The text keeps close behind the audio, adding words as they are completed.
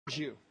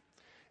you,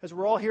 as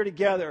we're all here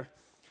together,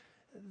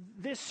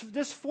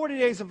 this 40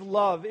 days of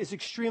love is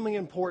extremely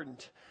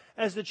important.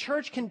 As the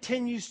church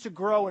continues to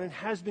grow, and it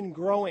has been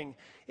growing,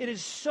 it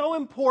is so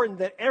important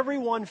that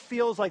everyone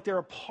feels like they're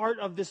a part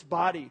of this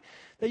body,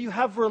 that you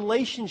have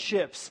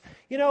relationships.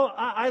 You know,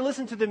 I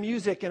listen to the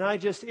music, and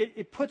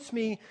it puts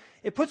me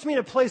in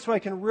a place where I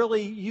can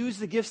really use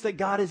the gifts that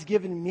God has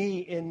given me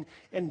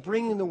in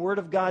bringing the Word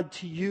of God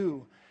to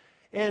you.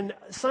 And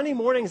Sunday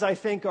mornings, I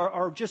think,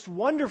 are just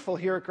wonderful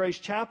here at Grace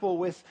Chapel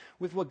with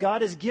what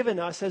God has given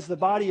us as the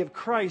body of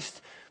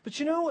Christ. But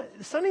you know,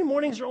 Sunday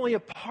mornings are only a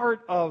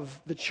part of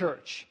the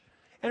church.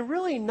 And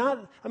really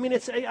not, I mean,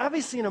 it's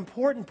obviously an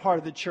important part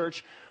of the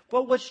church,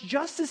 but what's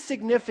just as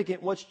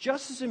significant, what's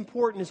just as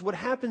important is what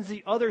happens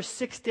the other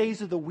 6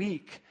 days of the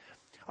week.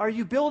 Are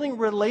you building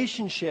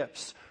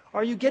relationships?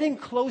 Are you getting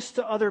close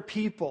to other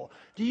people?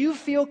 Do you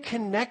feel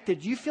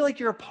connected? Do you feel like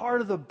you're a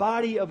part of the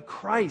body of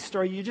Christ? Or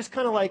are you just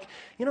kind of like,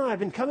 you know, I've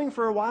been coming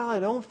for a while, I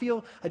don't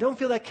feel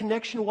that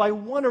connection. Well, I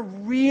want to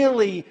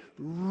really,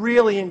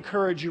 really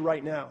encourage you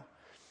right now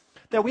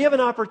that we have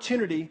an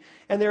opportunity,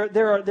 and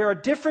there are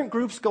different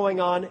groups going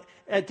on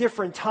at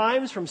different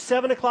times, from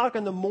 7 o'clock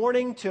in the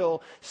morning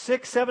till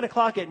 6, 7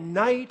 o'clock at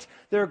night.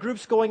 There are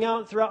groups going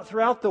out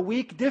throughout the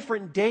week,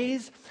 different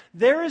days.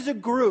 There is a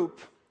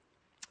group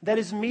that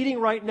is meeting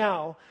right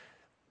now,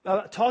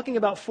 talking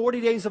about 40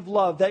 days of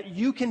love that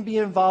you can be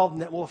involved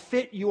in, that will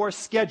fit your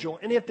schedule.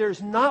 And if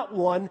there's not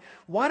one,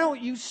 why don't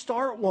you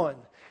start one?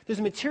 There's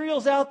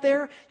materials out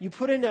there. You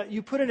put in a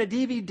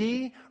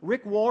DVD.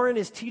 Rick Warren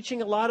is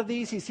teaching a lot of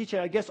these. He's teaching,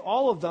 I guess,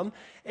 all of them.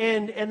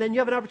 And then you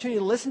have an opportunity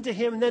to listen to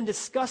him and then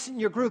discuss it in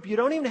your group. You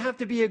don't even have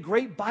to be a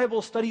great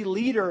Bible study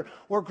leader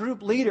or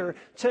group leader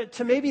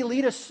to maybe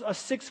lead a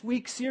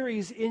 6-week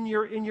series in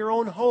your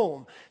own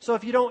home. So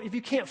if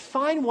you can't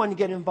find one to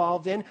get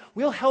involved in,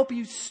 we'll help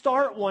you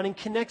start one and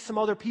connect some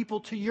other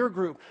people to your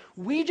group.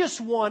 We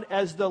just want,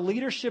 as the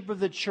leadership of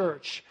the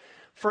church,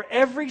 for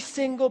every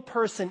single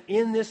person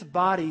in this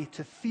body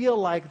to feel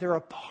like they're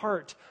a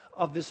part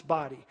of this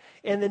body.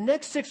 And the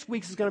next 6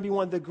 weeks is going to be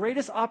one of the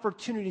greatest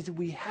opportunities that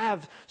we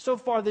have so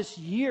far this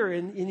year,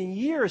 in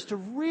years, to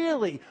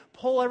really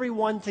pull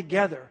everyone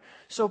together.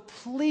 So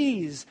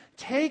please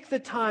take the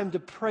time to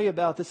pray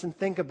about this and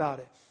think about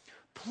it.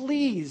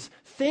 Please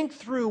think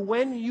through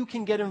when you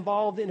can get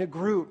involved in a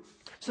group,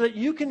 so that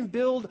you can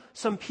build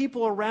some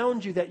people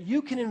around you that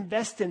you can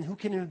invest in, who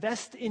can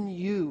invest in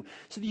you,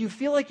 so that you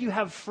feel like you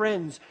have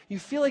friends, you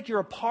feel like you're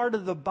a part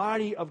of the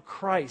body of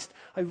Christ.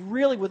 I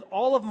really, with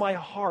all of my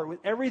heart, with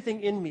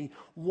everything in me,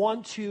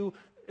 want to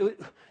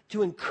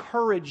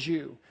encourage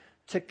you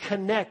to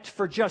connect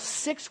for just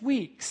 6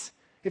 weeks.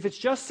 If it's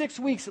just 6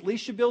 weeks, at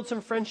least you build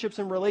some friendships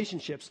and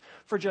relationships.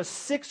 For just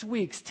 6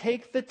 weeks,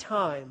 take the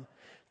time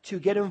to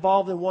get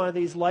involved in one of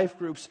these life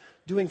groups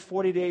doing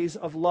 40 days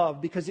of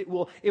love, because it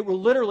will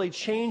literally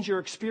change your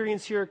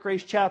experience here at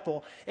Grace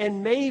Chapel,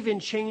 and may even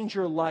change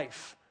your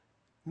life.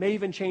 May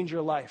even change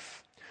your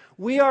life.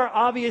 We are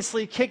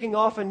obviously kicking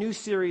off a new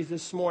series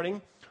this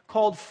morning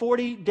called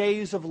 40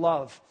 Days of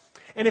Love.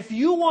 And if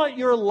you want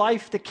your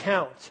life to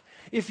count,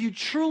 if you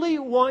truly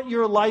want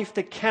your life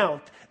to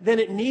count, then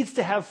it needs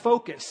to have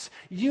focus.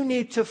 You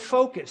need to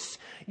focus.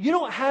 You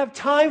don't have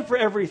time for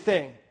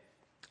everything.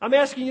 I'm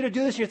asking you to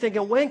do this, and you're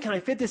thinking, when can I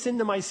fit this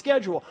into my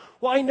schedule?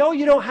 Well, I know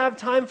you don't have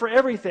time for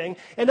everything,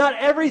 and not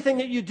everything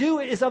that you do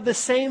is of the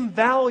same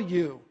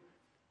value.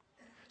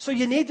 So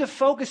you need to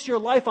focus your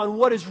life on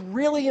what is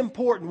really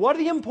important. What are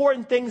the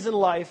important things in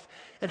life,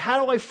 and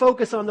how do I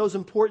focus on those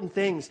important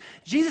things?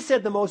 Jesus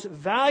said the most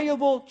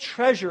valuable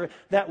treasure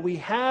that we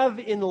have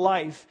in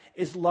life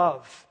is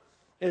love,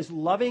 is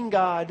loving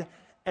God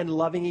and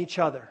loving each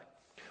other.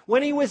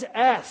 When he was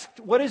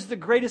asked, what is the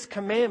greatest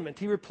commandment?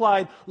 He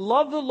replied,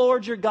 love the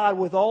Lord your God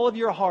with all of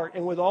your heart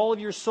and with all of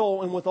your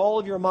soul and with all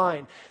of your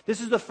mind. This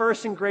is the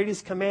first and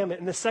greatest commandment.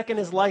 And the second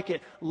is like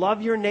it.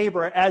 Love your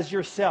neighbor as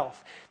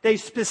yourself. They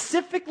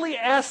specifically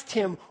asked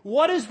him,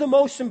 what is the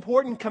most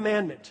important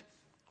commandment?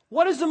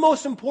 What is the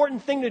most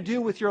important thing to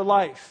do with your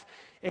life?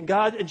 And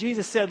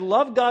Jesus said,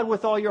 love God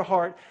with all your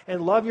heart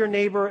and love your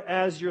neighbor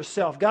as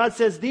yourself. God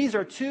says these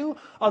are two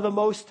of the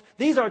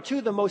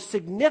most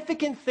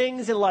significant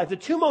things in life. The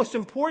two most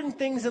important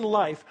things in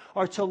life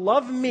are to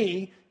love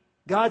me.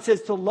 God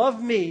says to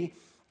love me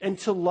and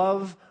to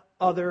love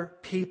other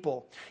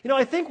people. You know,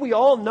 I think we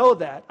all know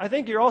that. I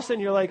think you're all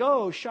sitting, you're like,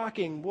 oh,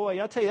 shocking. Boy,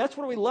 I'll tell you, that's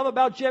what we love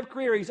about Jeff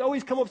Greer. He's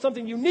always come up with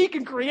something unique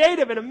and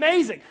creative and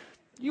amazing.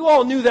 You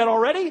all knew that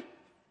already.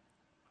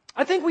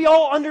 I think we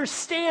all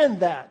understand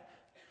that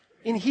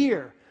in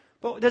here.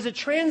 But does it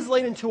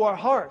translate into our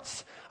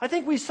hearts? I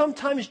think we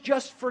sometimes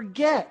just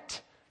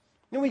forget.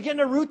 And we get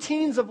into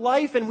routines of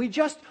life and we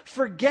just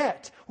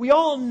forget. We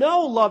all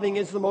know loving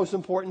is the most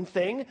important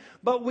thing,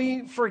 but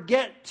we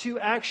forget to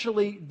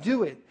actually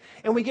do it.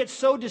 And we get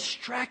so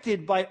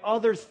distracted by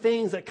other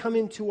things that come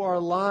into our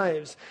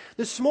lives.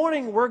 This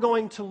morning we're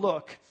going to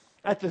look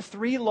at the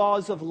 3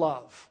 laws of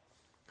love.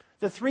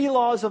 The 3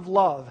 laws of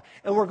love.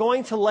 And we're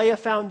going to lay a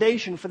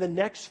foundation for the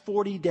next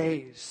 40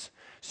 days.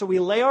 So we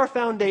lay our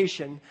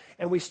foundation,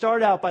 and we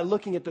start out by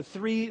looking at the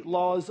 3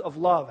 laws of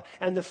love.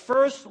 And the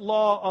first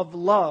law of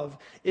love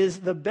is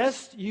the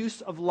best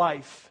use of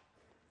life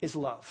is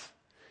love.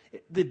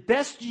 The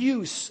best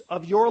use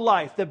of your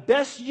life, the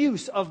best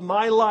use of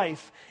my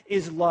life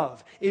is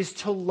love, is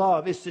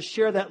to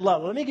share that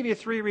love. Let me give you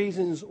 3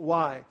 reasons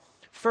why.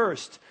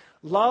 First,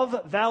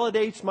 love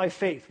validates my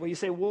faith. Well, you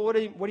say, well, what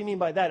do you mean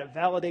by that? It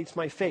validates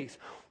my faith.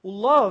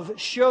 Love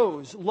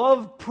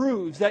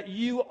proves that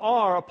you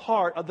are a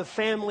part of the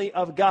family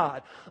of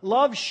God.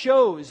 Love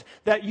shows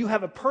that you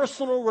have a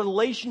personal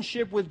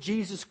relationship with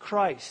Jesus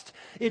Christ.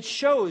 It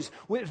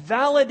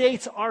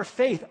validates our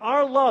faith.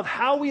 Our love,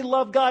 how we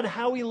love God,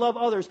 how we love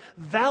others,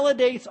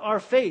 validates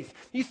our faith.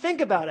 You think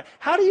about it.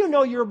 How do you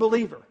know you're a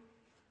believer?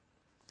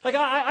 Like,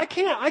 I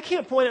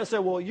can't point out and say,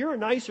 well, you're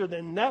nicer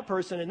than that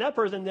person,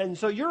 and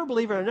so you're a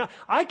believer or not.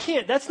 I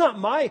can't. That's not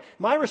my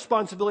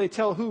responsibility to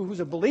tell who's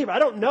a believer. I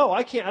don't know.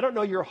 I don't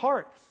know your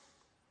heart.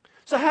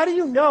 So how do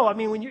you know? I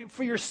mean,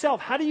 for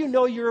yourself, how do you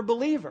know you're a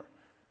believer?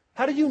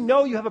 How do you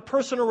know you have a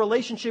personal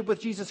relationship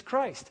with Jesus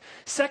Christ?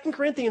 2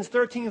 Corinthians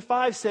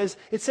 13:5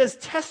 says,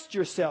 test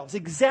yourselves,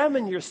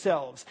 examine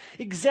yourselves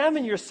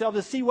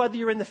to see whether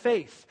you're in the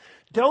faith.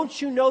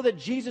 Don't you know that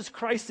Jesus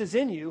Christ is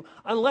in you,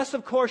 unless,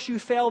 of course, you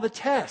fail the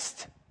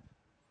test?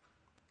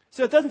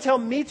 So it doesn't tell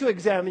me to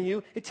examine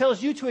you, it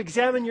tells you to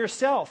examine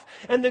yourself.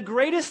 And the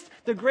greatest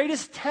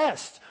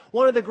test,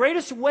 one of the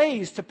greatest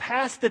ways to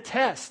pass the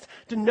test,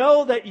 to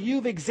know that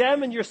you've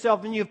examined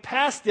yourself and you've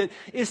passed it,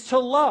 is to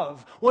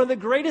love. One of the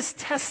greatest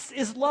tests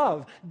is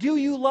love. Do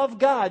you love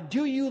God?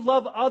 Do you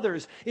love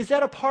others? Is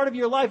that a part of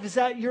your life? Is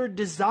that your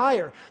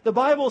desire? The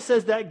Bible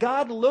says that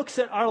God looks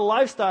at our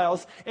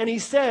lifestyles and He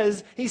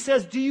says,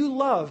 do you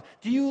love?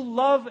 Do you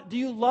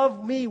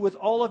love me with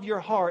all of your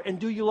heart? And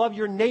do you love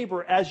your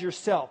neighbor as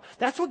yourself?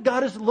 That's what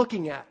God is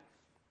looking at.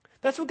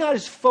 That's what God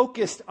is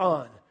focused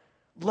on.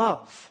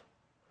 Love.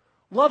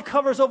 Love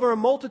covers over a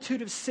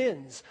multitude of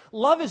sins.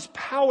 Love is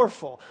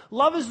powerful.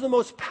 Love is the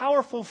most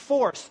powerful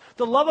force.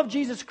 The love of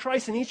Jesus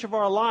Christ in each of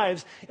our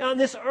lives on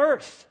this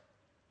earth.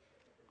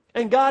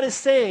 And God is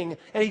saying,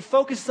 and He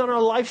focuses on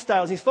our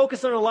lifestyles. He's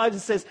focused on our lives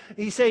and says,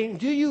 He's saying,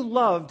 do you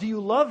love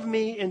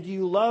me, and do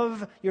you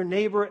love your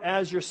neighbor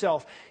as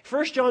yourself?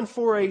 1 John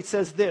 4:8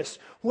 says this,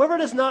 whoever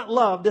does not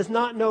love does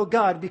not know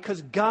God,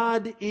 because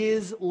God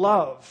is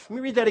love. Let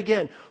me read that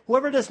again.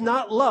 Whoever does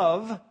not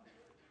love,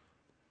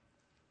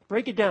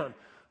 break it down.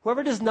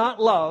 Whoever does not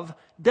love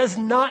does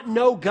not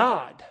know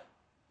God.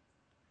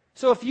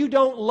 So if you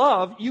don't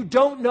love, you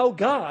don't know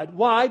God.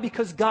 Why?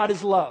 Because God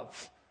is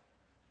love.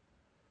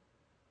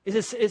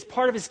 It's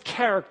part of His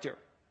character.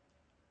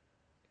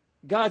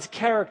 Part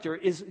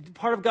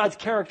of God's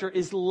character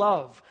is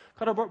love.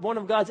 One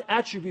of God's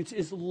attributes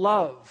is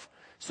love.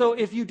 So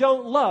if you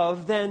don't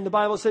love, then the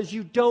Bible says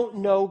you don't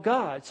know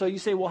God. So you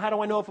say, well, how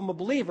do I know if I'm a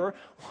believer?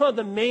 One of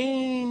the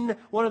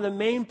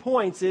main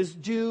points is,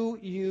 do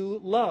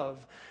you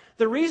love?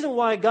 The reason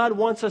why God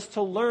wants us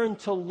to learn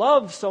to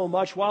love so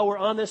much while we're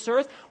on this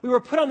earth, we were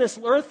put on this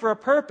earth for a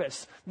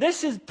purpose.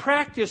 This is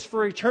practice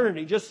for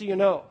eternity, just so you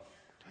know.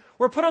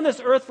 We're put on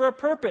this earth for a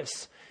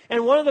purpose.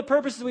 And one of the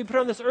purposes we put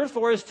on this earth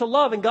for is to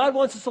love. And God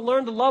wants us to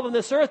learn to love on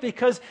this earth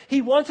because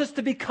He wants us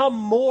to become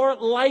more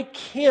like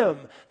Him.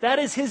 That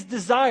is His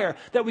desire,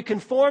 that we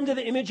conform to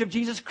the image of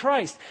Jesus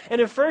Christ. And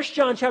in 1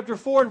 John chapter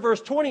 4 and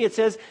verse 20, it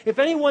says, if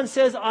anyone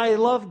says, I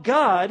love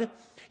God,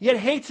 yet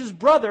hates his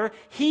brother,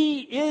 he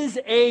is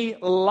a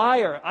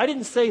liar. I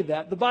didn't say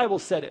that. The Bible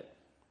said it.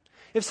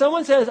 If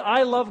someone says,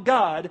 I love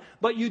God,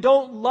 but you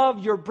don't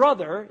love your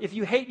brother, if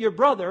you hate your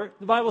brother,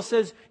 the Bible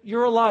says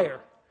you're a liar.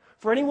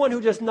 For anyone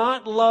who does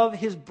not love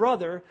his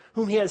brother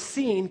whom he has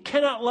seen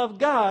cannot love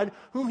God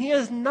whom he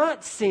has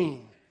not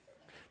seen.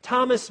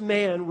 Thomas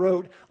Mann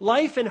wrote,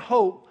 life and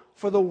hope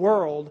for the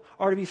world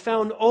are to be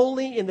found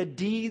only in the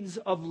deeds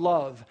of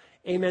love.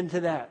 Amen to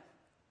that.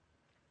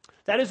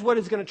 That is what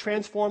is going to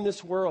transform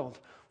this world.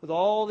 With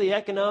all the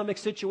economic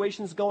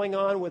situations going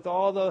on, with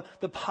all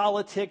the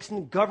politics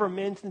and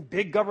government and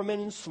big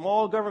government and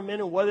small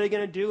government and what are they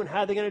going to do and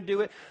how they're going to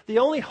do it. The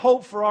only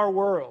hope for our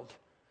world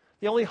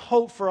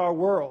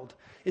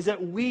is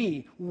that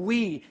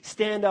we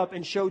stand up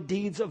and show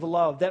deeds of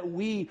love, that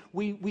we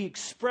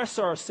express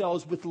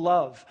ourselves with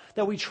love,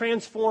 that we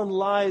transform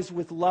lives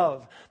with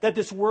love, that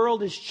this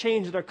world is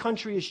changed, that our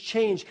country is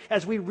changed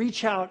as we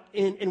reach out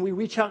and we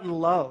reach out in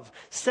love.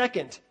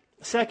 Second,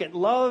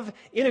 love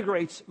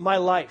integrates my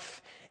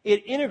life.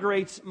 It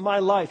integrates my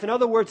life. In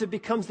other words, it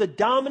becomes the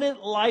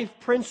dominant life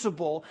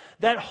principle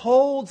that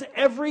holds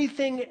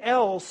everything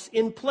else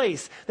in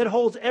place, that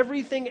holds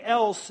everything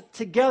else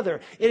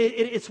together.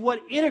 It's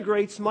what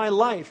integrates my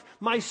life,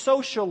 my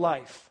social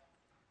life,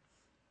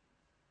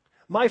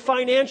 my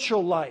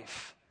financial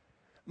life,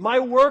 my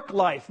work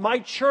life, my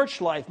church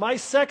life, my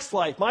sex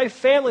life, my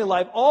family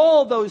life,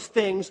 all those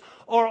things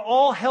are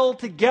all held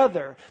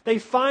together. They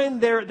find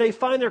their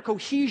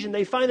cohesion,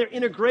 they find their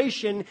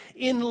integration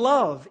in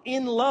love,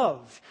 in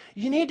love.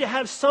 You need to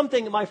have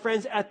something, my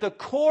friends, at the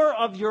core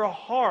of your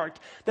heart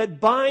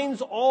that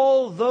binds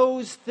all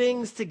those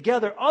things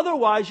together.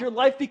 Otherwise, your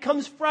life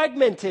becomes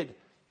fragmented.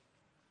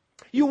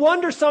 You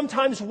wonder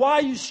sometimes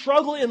why you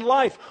struggle in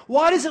life.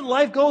 Why doesn't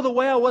life go the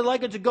way I would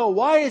like it to go?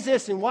 Why is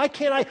this and why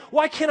can't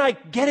I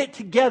get it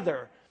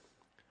together?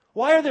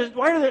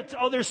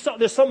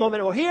 There's some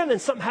moment over here and then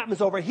something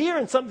happens over here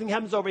and something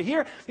happens over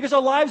here because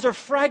our lives are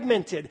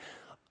fragmented.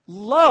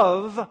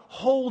 Love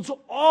holds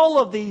all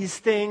of these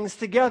things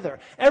together.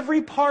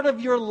 Every part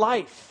of your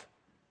life.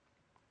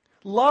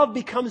 Love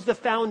becomes the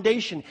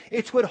foundation.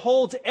 It's what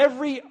holds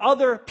every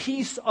other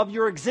piece of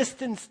your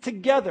existence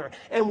together.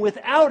 And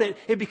without it,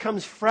 it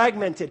becomes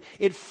fragmented.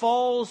 It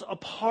falls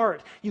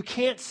apart. You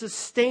can't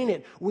sustain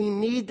it. We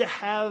need to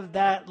have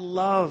that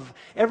love.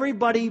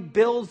 Everybody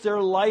builds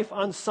their life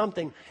on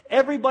something.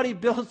 Everybody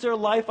builds their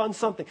life on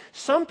something.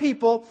 Some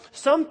people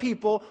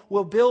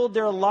will build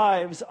their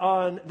lives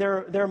on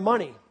their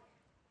money,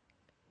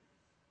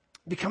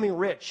 becoming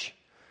rich.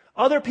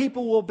 Other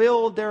people will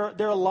build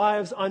their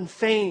lives on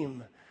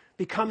fame,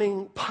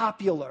 becoming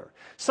popular.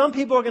 Some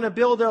people are going to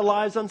build their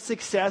lives on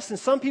success, and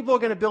some people are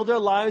going to build their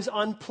lives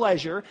on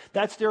pleasure.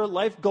 That's their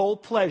life goal,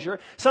 pleasure.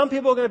 Some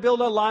people are going to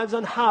build their lives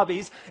on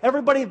hobbies.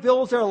 Everybody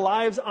builds their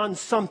lives on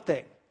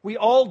something. We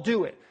all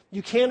do it.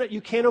 You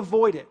can't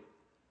avoid it.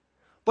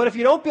 But if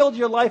you don't build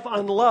your life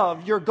on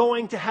love, you're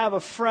going to have a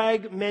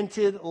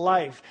fragmented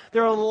life.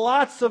 There are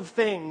lots of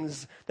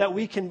things that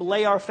we can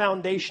lay our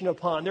foundation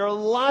upon. There are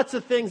lots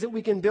of things that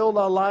we can build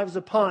our lives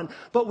upon.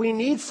 But we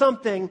need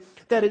something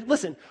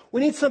we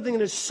need something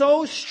that is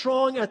so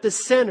strong at the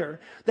center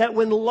that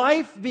when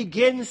life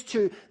begins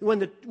to, when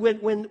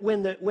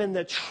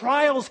the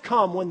trials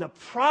come, when the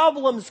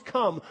problems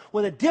come,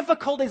 when the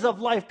difficulties of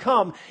life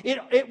come,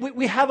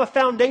 we have a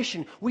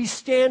foundation. We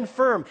stand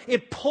firm.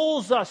 It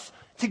pulls us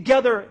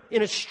together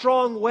in a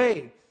strong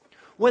way.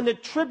 When the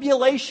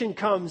tribulation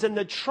comes and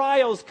the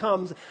trials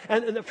come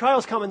and the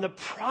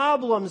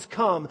problems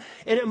come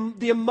and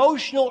the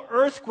emotional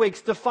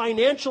earthquakes, the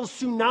financial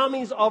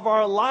tsunamis of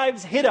our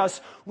lives hit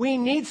us, we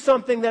need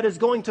something that is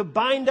going to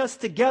bind us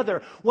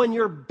together. When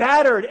you're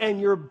battered and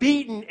you're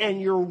beaten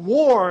and you're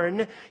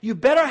worn, you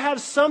better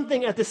have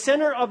something at the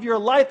center of your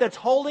life that's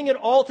holding it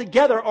all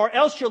together, or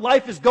else your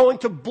life is going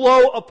to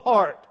blow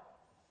apart.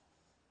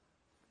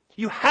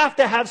 You have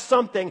to have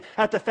something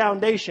at the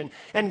foundation.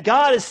 And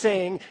God is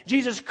saying,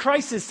 Jesus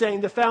Christ is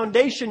saying, the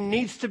foundation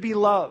needs to be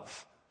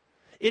love.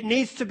 It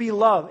needs to be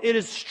love. It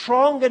is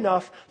strong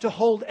enough to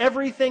hold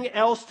everything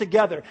else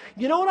together.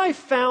 You know what I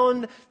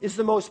found is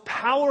the most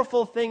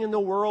powerful thing in the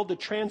world to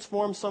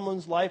transform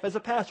someone's life? As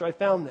a pastor, I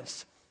found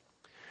this.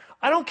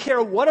 I don't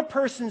care what a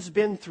person's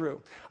been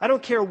through. I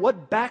don't care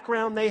what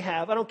background they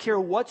have. I don't care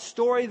what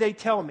story they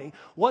tell me,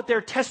 what their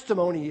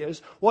testimony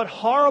is, what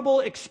horrible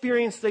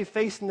experience they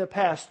faced in the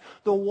past.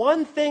 The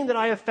one thing that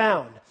I have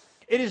found,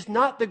 it is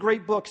not the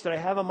great books that I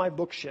have on my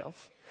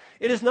bookshelf.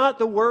 It is not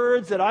the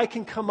words that I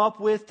can come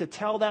up with to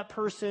tell that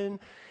person.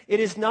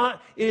 It is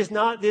not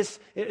this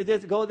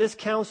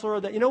counselor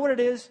that, you know what it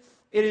is?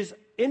 It is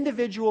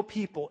individual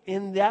people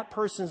in that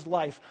person's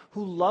life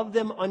who love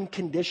them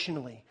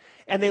unconditionally.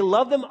 And they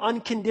love them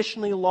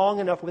unconditionally long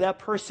enough where that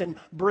person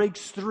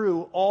breaks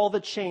through all the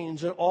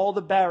chains and all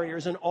the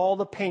barriers and all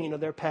the pain of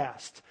their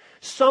past.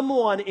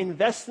 Someone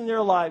invests in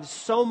their lives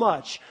so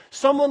much.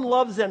 Someone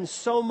loves them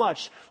so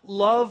much.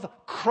 Love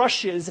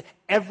crushes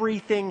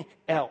everything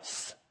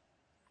else.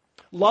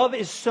 Love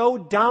is so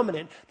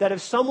dominant that if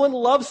someone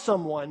loves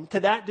someone to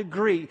that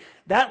degree,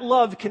 that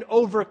love can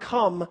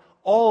overcome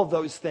all of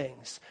those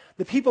things.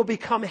 The people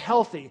become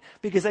healthy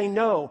because they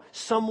know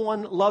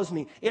someone loves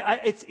me.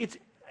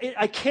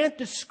 I can't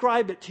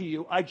describe it to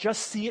you. I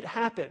just see it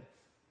happen.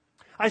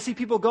 I see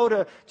people go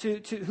to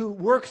who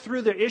work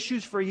through their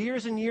issues for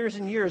years and years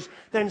and years.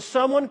 Then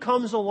someone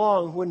comes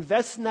along who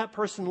invests in that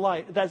person's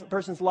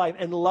life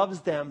and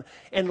loves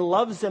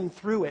them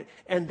through it,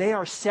 and they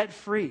are set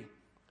free.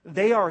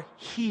 They are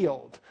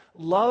healed.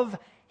 Love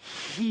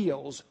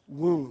heals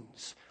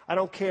wounds. I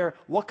don't care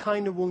what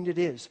kind of wound it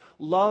is.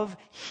 Love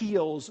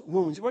heals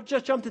wounds. What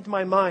just jumped into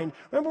my mind,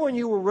 remember when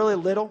you were really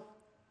little?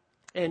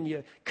 And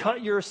you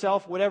cut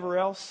yourself, whatever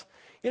else.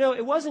 You know,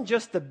 it wasn't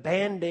just the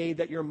Band-Aid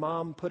that your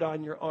mom put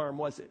on your arm,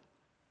 was it?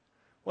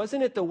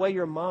 Wasn't it the way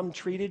your mom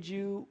treated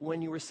you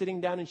when you were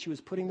sitting down and she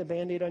was putting the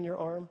Band-Aid on your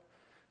arm?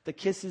 The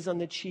kisses on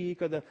the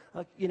cheek or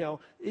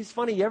it's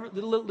funny,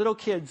 little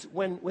kids,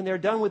 when they're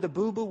done with the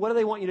boo-boo, what do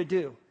they want you to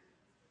do?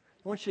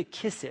 They want you to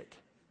kiss it.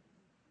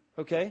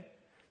 Okay?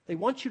 They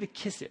want you to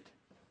kiss it.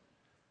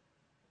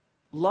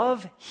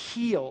 Love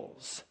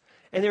heals.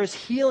 And there's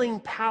healing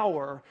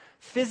power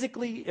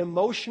physically,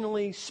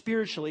 emotionally,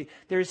 spiritually.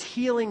 There's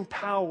healing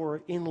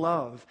power in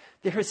love.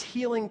 There's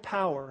healing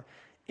power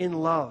in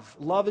love.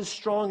 Love is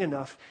strong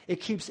enough. It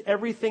keeps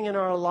everything in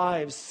our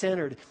lives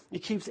centered.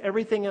 It keeps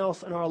everything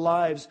else in our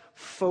lives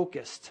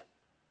focused.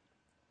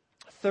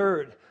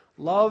 Third,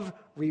 love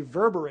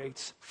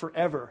reverberates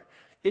forever.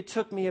 It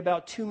took me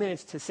about 2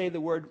 minutes to say the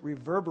word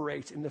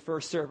reverberates in the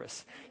first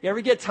service. You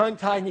ever get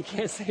tongue-tied and you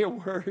can't say a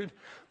word?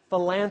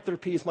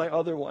 Philanthropy is my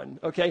other one,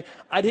 okay?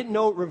 I didn't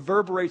know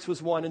reverberates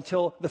was one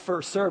until the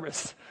first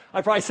service.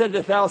 I probably said it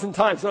 1,000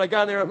 times. When I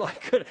got in there, I'm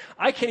like,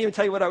 I can't even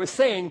tell you what I was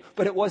saying,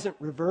 but it wasn't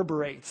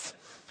reverberates.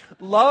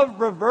 Love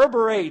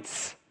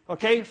reverberates,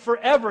 okay,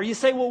 forever. You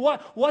say,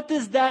 well, what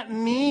does that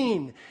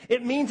mean?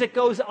 It means it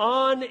goes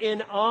on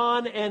and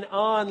on and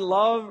on.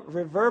 Love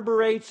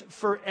reverberates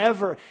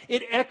forever.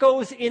 It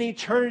echoes in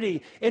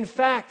eternity. In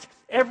fact,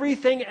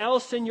 everything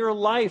else in your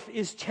life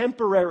is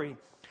temporary.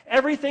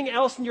 Everything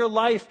else in your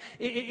life,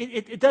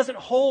 it doesn't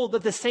hold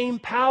the same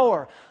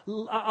power.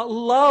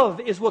 Love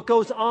is what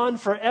goes on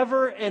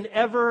forever and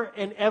ever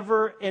and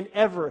ever and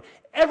ever.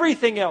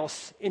 Everything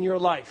else in your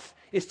life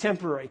is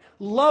temporary.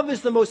 Love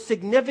is the most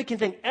significant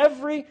thing.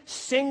 Every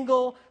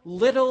single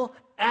little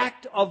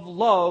act of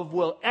love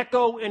will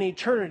echo in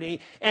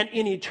eternity, and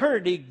in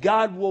eternity,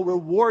 God will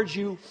reward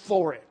you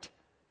for it.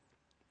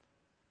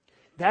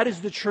 That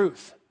is the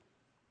truth.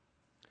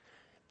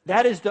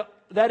 That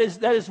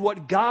is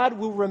what God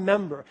will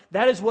remember.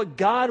 That is what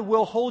God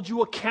will hold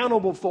you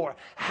accountable for.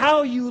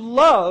 How you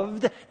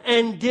loved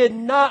and did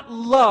not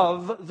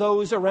love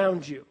those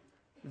around you.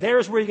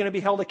 There's where you're going to be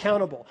held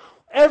accountable.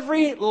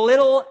 Every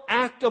little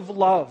act of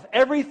love,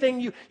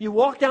 everything you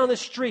walk down the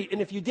street,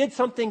 and if you did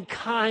something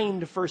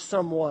kind for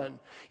someone.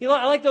 You know,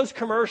 I like those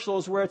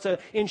commercials where it's an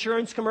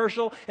insurance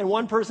commercial and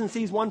one person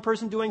sees one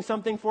person doing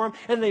something for them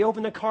and they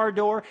open the car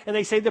door and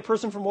they save the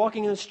person from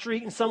walking in the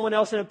street and someone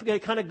else, and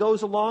it kind of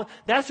goes along.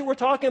 That's what we're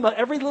talking about.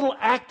 Every little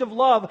act of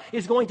love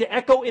is going to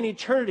echo in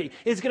eternity.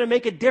 It's going to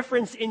make a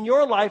difference in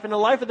your life and the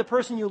life of the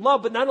person you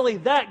love. But not only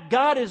that,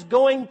 God is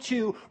going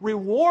to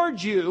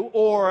reward you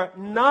or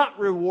not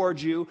reward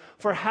you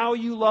for how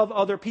you love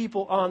other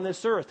people on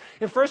this earth.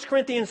 In 1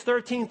 Corinthians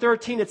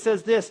 13:13, it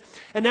says this,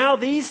 and now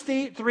these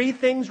three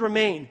things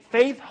remain,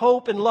 faith,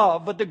 hope, and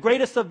love, but the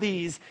greatest of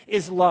these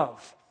is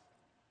love.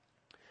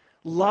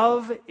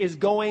 Love is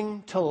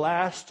going to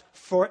last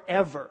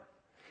forever.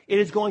 It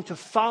is going to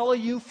follow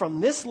you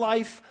from this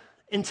life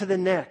into the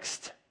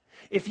next.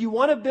 If you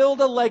want to build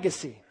a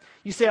legacy,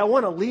 you say, I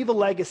want to leave a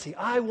legacy.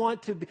 I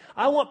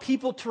want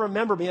people to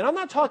remember me. And I'm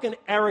not talking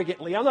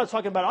arrogantly. I'm not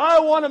talking about, I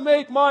want to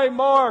make my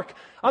mark.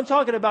 I'm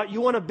talking about you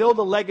want to build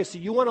a legacy.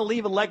 You want to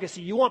leave a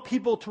legacy. You want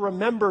people to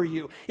remember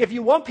you. If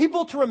you want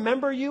people to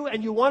remember you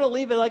and you want to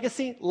leave a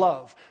legacy,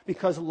 love,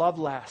 because love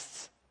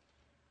lasts.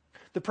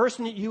 The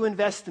person that you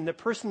invest in, the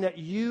person that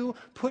you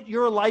put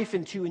your life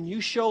into and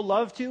you show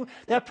love to,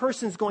 that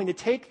person is going to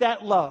take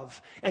that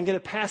love and going to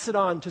pass it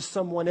on to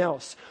someone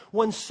else.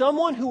 When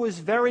someone who is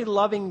very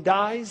loving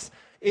dies,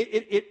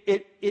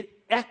 it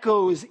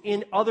echoes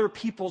in other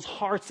people's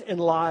hearts and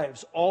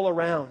lives all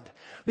around,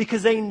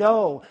 because they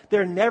know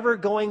they're never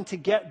going to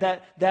get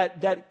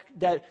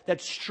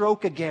that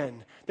stroke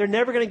again. They're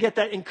never going to get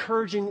that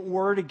encouraging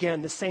word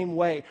again the same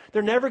way.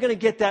 They're never going to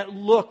get that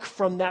look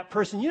from that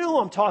person. You know who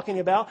I'm talking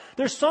about.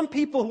 There's some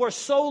people who are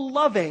so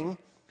loving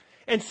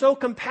and so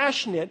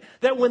compassionate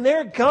that when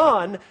they're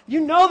gone,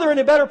 you know they're in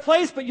a better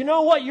place, but you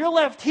know what? You're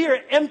left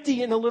here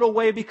empty in a little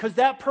way because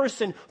that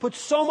person put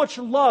so much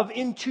love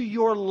into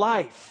your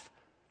life.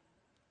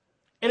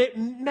 And it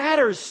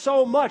matters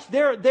so much.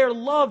 They're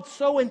loved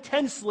so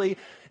intensely,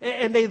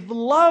 and they've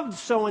loved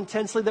so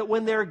intensely that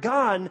when they're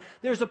gone,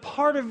 there's a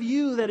part of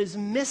you that is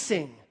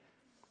missing.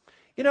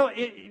 You know,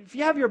 if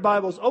you have your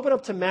Bibles, open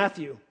up to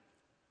Matthew.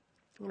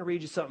 I'm going to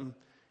read you something.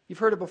 You've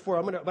heard it before,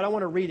 but I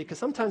want to read it, because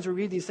sometimes we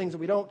read these things and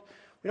we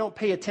don't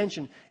pay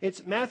attention.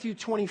 It's Matthew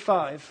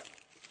 25,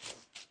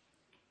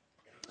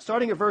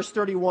 starting at verse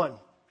 31.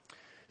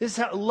 This is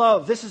how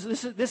love, this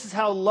is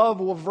how love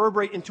will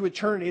reverberate into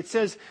eternity. It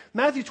says,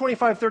 Matthew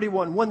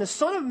 25:31, when the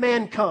Son of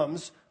Man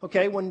comes,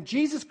 okay, when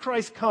Jesus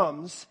Christ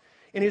comes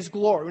in his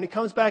glory, when he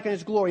comes back in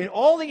his glory, and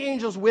all the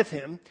angels with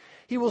him,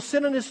 he will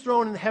sit on his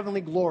throne in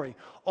heavenly glory.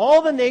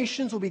 All the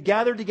nations will be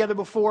gathered together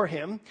before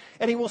him,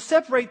 and he will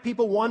separate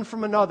people one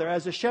from another,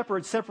 as a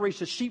shepherd separates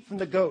the sheep from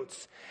the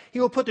goats. He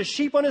will put the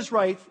sheep on his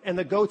right and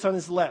the goats on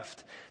his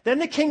left. Then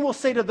the king will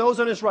say to those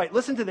on his right,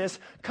 listen to this,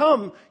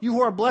 come, you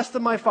who are blessed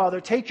of my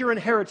Father, take your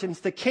inheritance,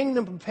 the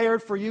kingdom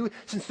prepared for you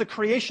since the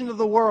creation of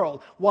the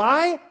world.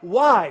 Why?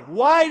 Why?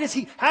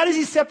 How does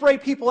he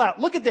separate people out?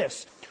 Look at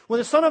this. When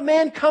the Son of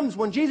Man comes,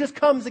 when Jesus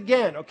comes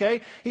again,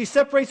 okay, he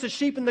separates the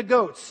sheep and the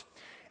goats.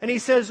 And he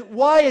says,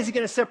 why is he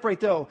going to separate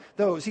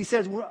those? He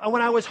says,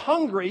 when I was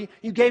hungry,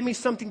 you gave me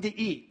something to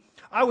eat.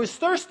 I was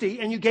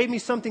thirsty, and you gave me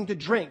something to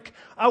drink.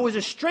 I was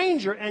a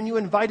stranger, and you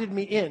invited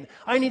me in.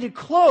 I needed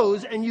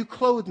clothes, and you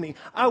clothed me.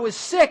 I was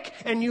sick,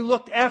 and you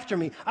looked after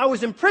me. I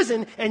was in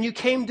prison, and you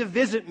came to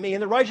visit me.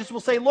 And the righteous will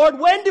say, Lord,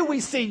 when do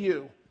we see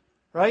you?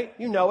 Right?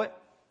 You know it.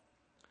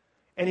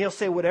 And he'll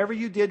say, whatever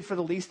you did for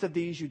the least of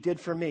these, you did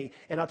for me.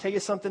 And I'll tell you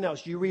something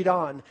else. You read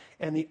on,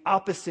 and the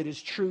opposite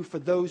is true for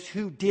those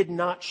who did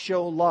not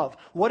show love.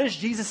 What is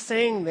Jesus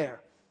saying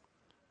there?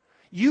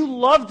 You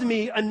loved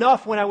me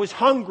enough when I was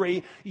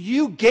hungry.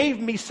 You gave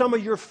me some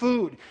of your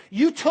food.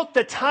 You took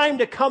the time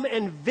to come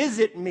and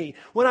visit me.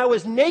 When I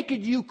was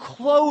naked, you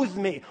clothed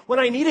me. When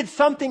I needed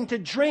something to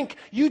drink,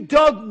 you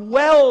dug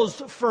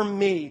wells for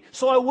me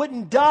so I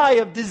wouldn't die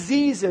of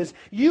diseases.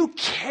 You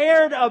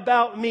cared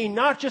about me,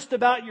 not just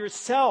about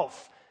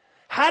yourself.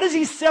 How does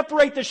he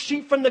separate the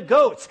sheep from the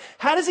goats?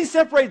 How does he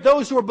separate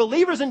those who are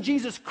believers in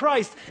Jesus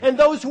Christ and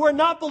those who are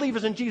not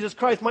believers in Jesus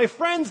Christ? My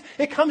friends,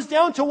 it comes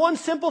down to one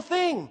simple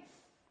thing.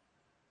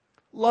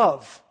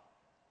 Love.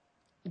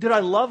 Did I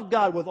love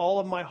God with all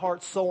of my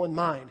heart, soul, and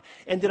mind?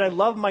 And did I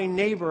love my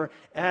neighbor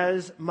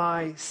as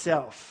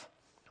myself?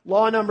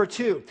 Law number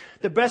 2.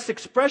 The best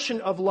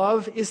expression of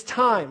love is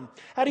time.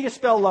 How do you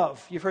spell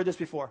love? You've heard this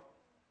before.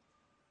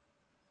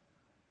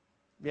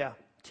 Yeah.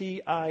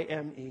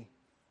 T-I-M-E.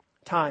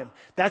 Time.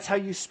 That's how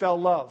you spell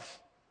love.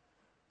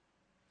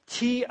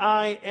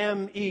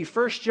 T-I-M-E.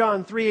 1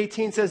 John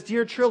 3:18 says,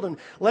 Dear children,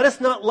 let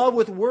us not love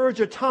with words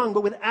or tongue,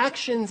 but with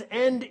actions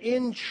and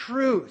in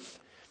truth.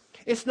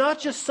 It's not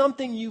just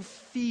something you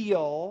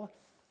feel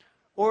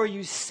or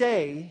you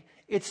say.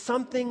 It's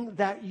something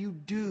that you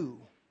do.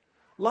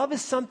 Love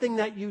is something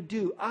that you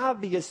do.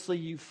 Obviously,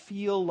 you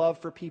feel love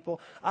for people.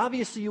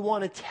 Obviously, you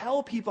want to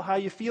tell people how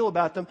you feel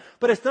about them.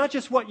 But it's not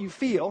just what you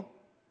feel,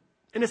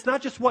 and it's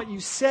not just what you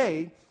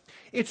say.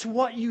 It's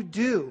what you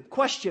do.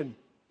 Question.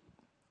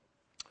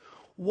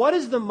 What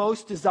is the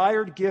most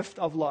desired gift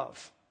of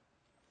love?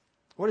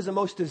 What is the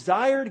most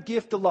desired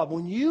gift of love?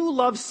 When you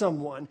love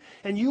someone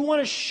and you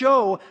want to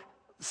show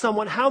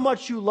someone how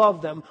much you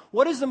love them,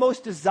 what is the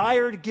most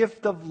desired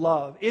gift of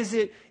love? Is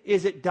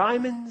it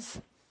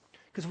diamonds?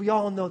 Because we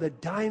all know that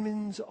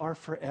diamonds are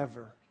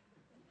forever.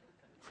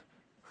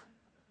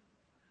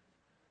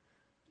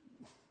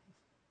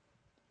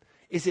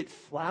 Is it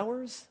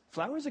flowers?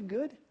 Flowers are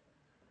good.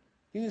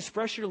 You can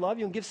express your love.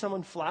 You can give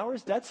someone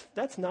flowers.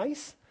 That's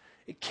nice.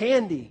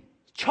 Candy,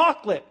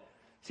 chocolate.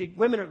 See,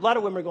 a lot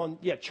of women are going,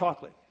 yeah,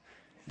 chocolate.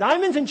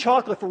 Diamonds and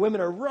chocolate for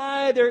women are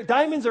right there.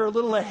 Diamonds are a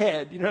little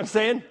ahead. You know what I'm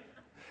saying?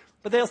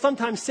 But they'll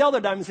sometimes sell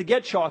their diamonds to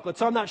get chocolate.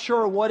 So I'm not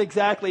sure what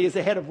exactly is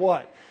ahead of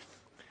what.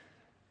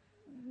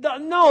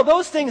 No,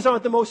 those things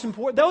aren't the most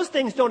important. Those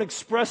things don't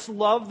express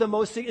love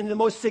in the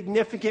most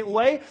significant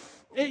way.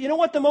 You know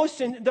what?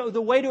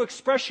 The way to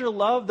express your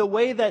love, the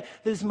way that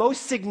is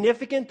most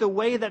significant, the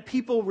way that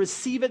people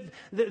receive it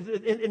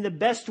in the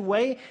best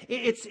way,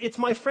 it's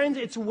my friends,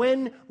 it's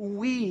when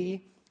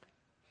we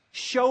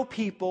show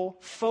people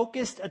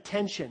focused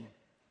attention.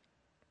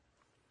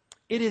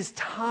 It is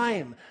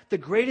time. The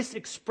greatest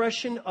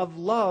expression of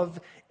love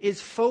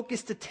is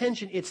focused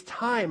attention. It's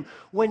time.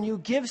 When you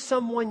give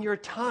someone your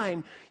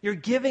time, you're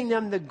giving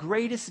them the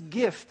greatest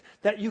gift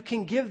that you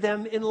can give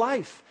them in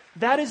life.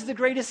 That is the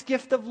greatest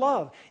gift of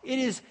love. It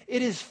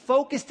is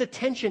focused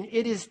attention.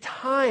 It is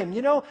time.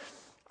 You know,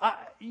 I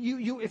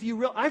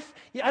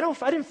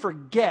didn't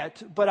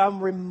forget, but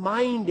I'm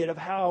reminded of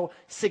how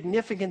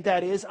significant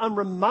that is. I'm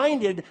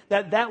reminded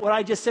that what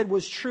I just said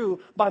was true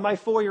by my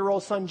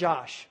 4-year-old son,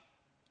 Josh.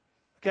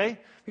 Okay?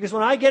 Because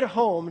when I get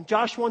home,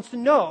 Josh wants to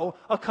know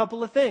a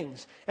couple of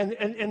things.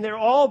 And they're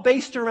all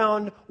based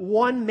around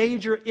one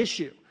major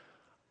issue.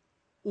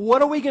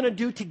 What are we going to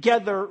do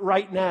together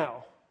right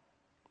now?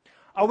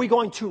 Are we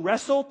going to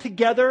wrestle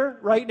together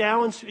right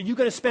now? And are you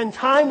going to spend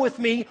time with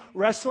me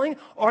wrestling?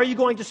 Or are you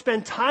going to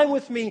spend time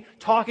with me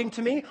talking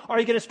to me? Are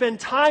you going to spend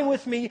time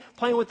with me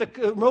playing with the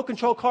remote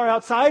control car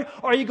outside?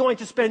 Or are you going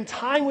to spend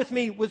time with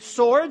me with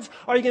swords?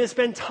 Are you going to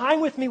spend time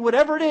with me,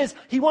 whatever it is?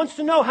 He wants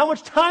to know how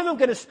much time I'm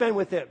going to spend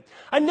with him.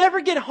 I never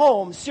get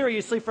home,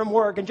 seriously, from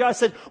work, and Josh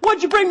said,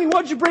 what'd you bring me?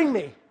 What'd you bring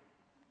me?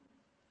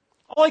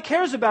 All he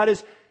cares about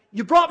is,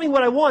 you brought me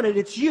what I wanted.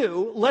 It's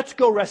you. Let's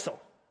go wrestle.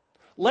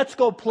 Let's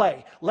go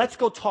play. Let's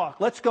go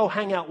talk. Let's go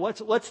hang out.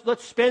 Let's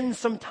spend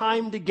some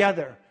time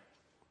together.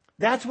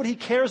 That's what he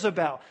cares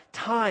about.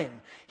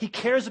 Time. He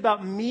cares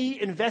about me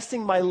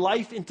investing my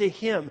life into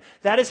him.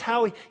 That is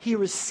how he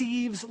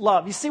receives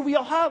love. You see, we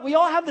all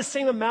have the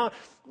same amount.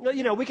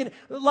 You know, a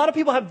lot of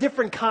people have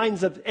different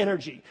kinds of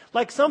energy.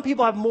 Like some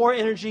people have more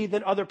energy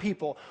than other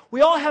people.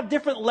 We all have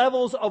different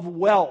levels of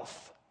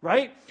wealth,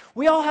 right?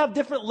 We all have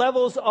different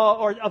levels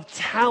of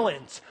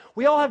talent.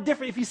 We all have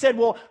different, if you said,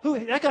 well,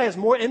 that guy has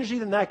more energy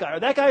than that guy,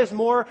 or that guy has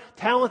more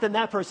talent than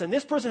that person,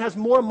 this person has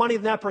more money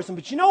than that person,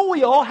 but you know what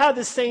we all have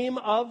the same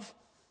of?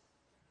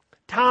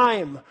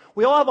 Time.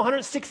 We all have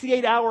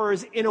 168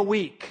 hours in a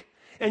week,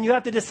 and you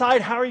have to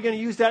decide how are you going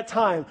to use that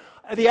time.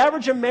 The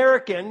average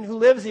American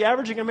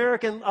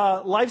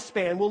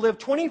lifespan will live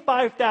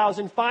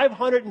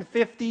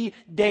 25,550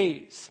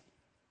 days.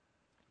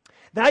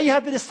 Now you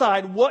have to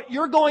decide what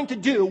you're going to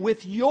do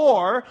with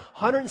your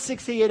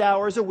 168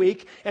 hours a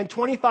week and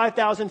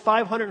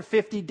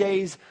 25,550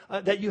 days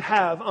that you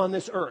have on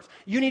this earth.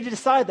 You need to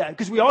decide that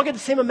because we all get the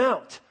same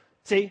amount.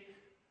 See?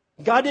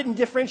 God didn't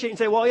differentiate and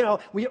say, well,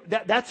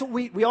 that's what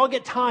we all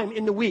get time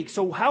in the week.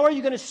 So how are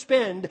you going to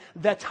spend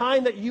that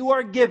time that you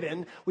are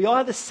given? We all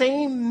have the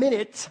same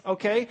minute,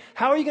 okay?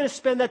 How are you going to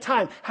spend that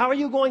time? How are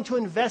you going to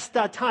invest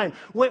that time?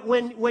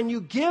 When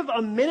you give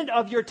a minute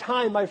of your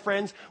time, my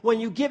friends, when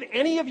you give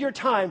any of your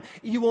time,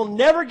 you will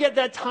never get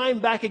that time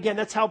back again.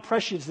 That's how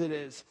precious it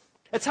is.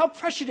 That's how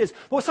precious it is.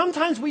 Well,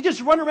 sometimes we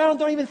just run around and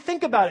don't even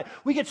think about it.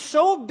 We get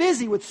so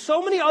busy with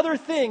so many other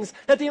things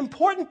that the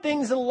important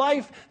things in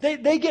life,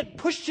 they get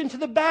pushed into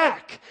the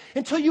back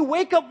until you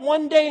wake up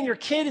one day and your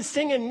kid is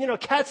singing,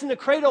 Cats in the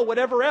Cradle,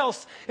 whatever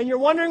else, and you're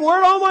wondering,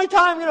 where'd all my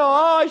time?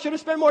 I should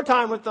have spent more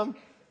time with them,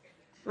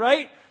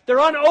 right? They're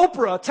on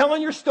Oprah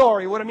telling your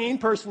story, what a mean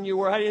person you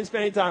were, how you didn't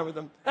spend any time with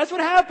them. That's what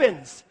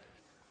happens.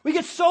 We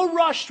get so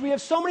rushed. We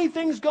have so many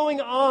things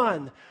going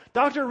on.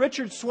 Dr.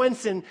 Richard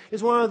Swenson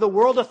is one of the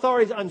world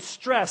authorities on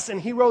stress,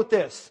 and he wrote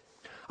this: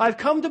 I've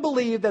come to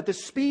believe that the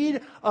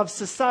speed of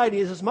society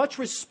is as much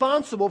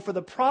responsible for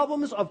the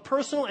problems of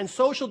personal and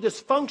social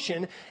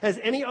dysfunction as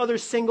any other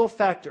single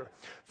factor.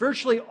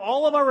 Virtually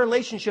all of our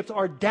relationships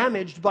are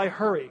damaged by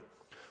hurry.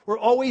 We're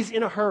always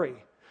in a hurry.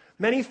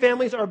 Many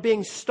families are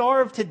being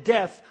starved to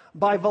death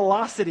by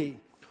velocity.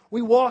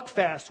 We walk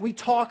fast, we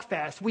talk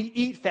fast, we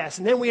eat fast,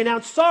 and then we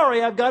announce,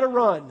 sorry, I've got to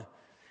run.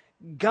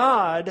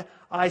 God,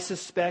 I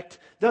suspect,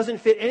 doesn't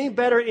fit any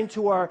better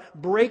into our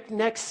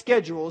breakneck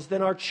schedules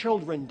than our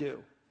children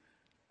do.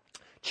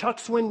 Chuck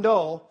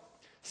Swindoll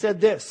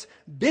said this: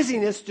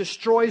 busyness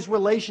destroys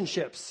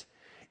relationships.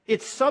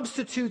 It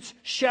substitutes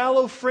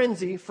shallow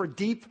frenzy for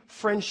deep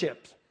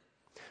friendships.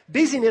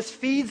 Busyness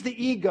feeds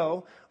the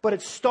ego, but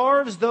it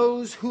starves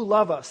those who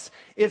love us.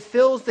 It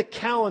fills the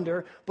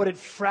calendar, but it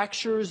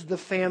fractures the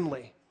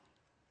family.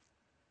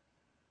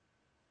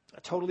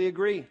 I totally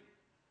agree.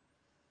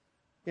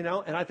 And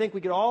I think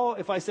we could all,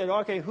 if I said,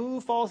 okay,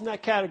 who falls in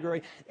that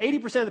category?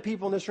 80% of the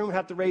people in this room would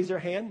have to raise their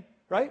hand,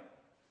 right?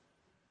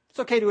 It's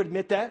okay to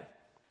admit that.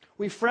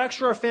 We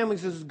fracture our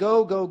families as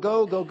go, go,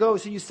 go, go, go.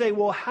 So you say,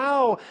 well,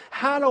 how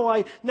do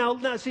I,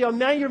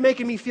 now you're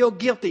making me feel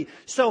guilty.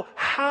 So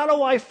how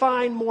do I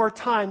find more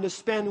time to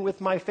spend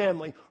with my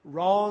family?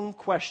 Wrong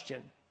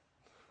question.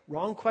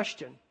 Wrong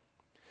question.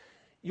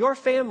 Your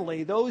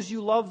family, those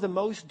you love the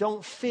most,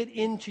 don't fit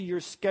into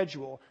your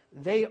schedule.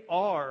 They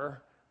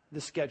are the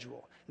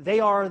schedule. They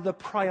are the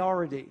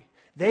priority.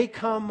 They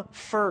come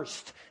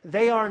first.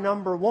 They are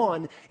number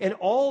one. And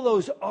all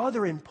those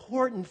other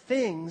important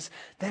things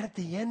that at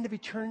the end of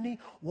eternity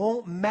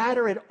won't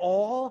matter at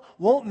all,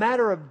 won't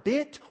matter a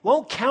bit,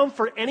 won't count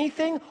for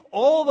anything.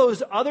 All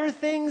those other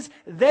things,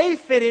 they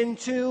fit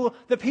into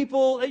the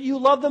people that you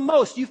love the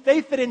most.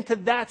 They fit into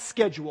that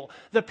schedule.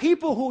 The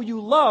people who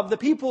you love, the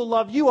people who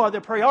love you are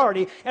the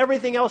priority.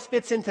 Everything else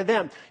fits into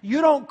them.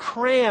 You don't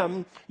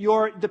cram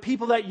the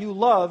people that you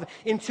love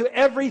into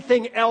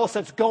everything else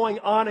that's going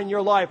on in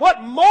your life.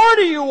 What more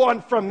do you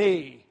want from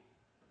me?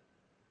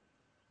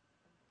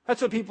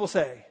 That's what people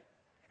say.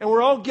 And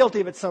we're all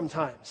guilty of it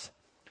sometimes.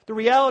 The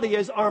reality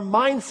is our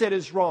mindset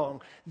is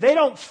wrong. They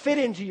don't fit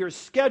into your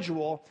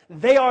schedule.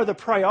 They are the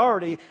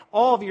priority.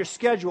 All of your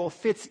schedule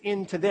fits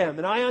into them.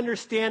 And I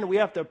understand we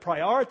have to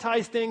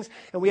prioritize things,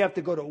 and we have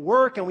to go to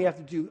work, and we have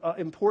to do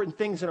important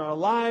things in our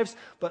lives.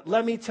 But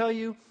let me tell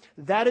you,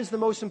 that is the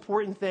most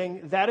important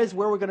thing. That is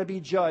where we're going to be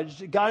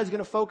judged. God is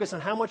going to focus on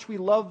how much we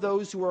love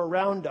those who are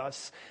around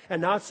us,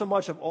 and not so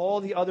much of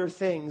all the other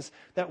things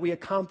that we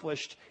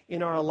accomplished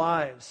in our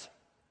lives.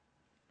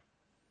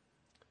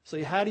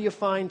 So how do you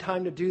find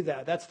time to do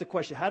that? That's the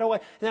question. How do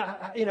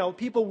I,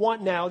 people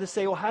want now to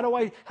say, well, how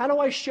do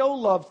I show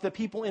love to the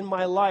people in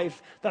my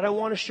life that I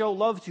want to show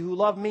love to, who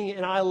love me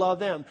and I love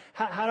them?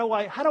 How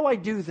do I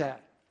do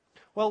that?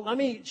 Well, let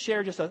me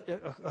share just a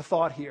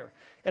thought here.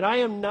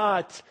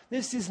 And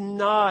this is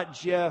not,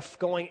 Jeff,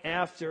 going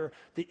after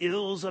the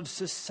ills of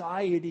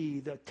society,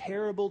 the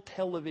terrible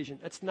television.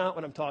 That's not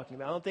what I'm talking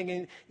about. I don't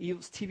think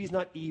TV is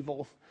not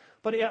evil.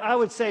 But I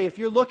would say if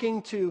you're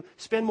looking to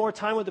spend more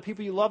time with the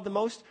people you love the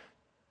most,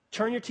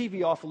 turn your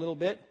TV off a little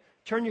bit,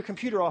 turn your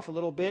computer off a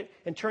little bit,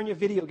 and turn your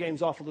video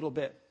games off a little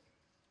bit.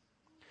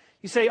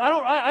 You say,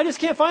 I just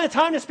can't find the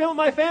time to spend with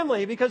my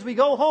family because we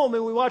go home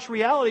and we watch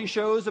reality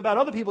shows about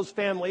other people's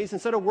families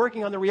instead of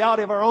working on the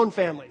reality of our own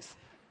families.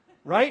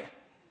 Right?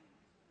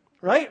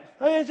 Right?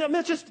 I mean,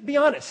 let's just be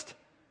honest.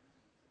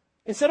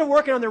 Instead of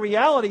working on the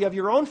reality of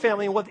your own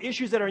family and what the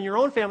issues that are in your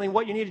own family and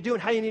what you need to do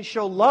and how you need to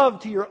show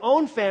love to your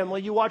own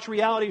family, you watch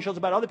reality shows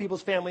about other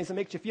people's families and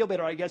it makes you feel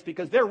better, I guess,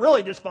 because they're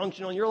really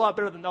dysfunctional and you're a lot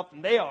better than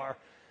they are.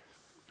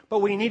 But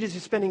what you need is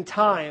spending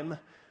time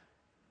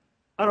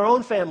on our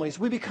own families.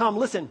 We become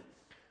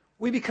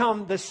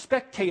the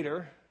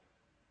spectator,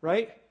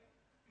 right,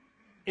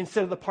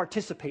 instead of the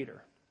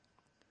participator.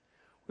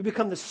 We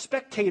become the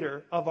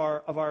spectator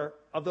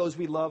of those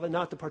we love and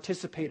not the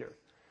participator.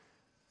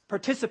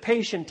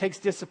 Participation takes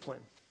discipline.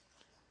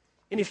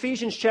 In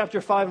Ephesians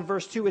chapter 5 and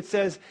verse 2, it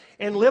says,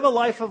 "And live a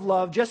life of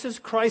love, just as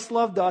Christ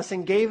loved us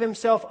and gave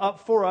himself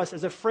up for us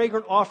as a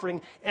fragrant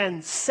offering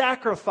and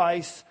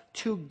sacrifice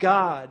to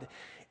God."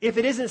 If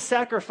it isn't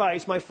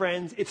sacrifice, my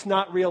friends, it's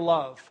not real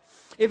love.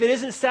 If it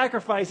isn't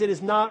sacrifice, it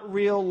is not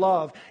real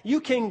love. You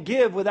can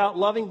give without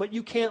loving, but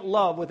you can't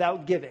love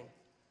without giving.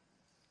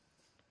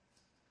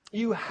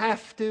 You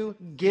have to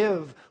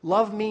give.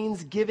 Love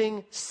means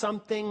giving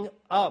something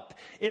up.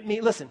 It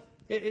means, listen,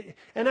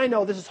 and I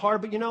know this is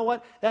hard, but you know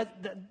what?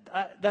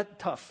 That's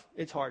tough.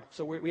 It's hard.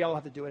 So we all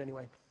have to do it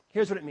anyway.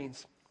 Here's what it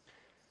means.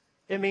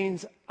 It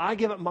means I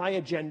give up my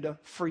agenda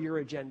for your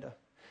agenda.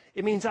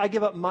 It means I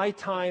give up my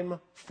time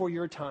for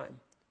your time.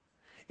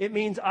 It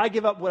means I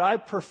give up what I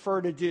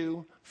prefer to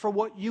do for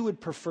what you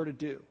would prefer to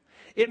do.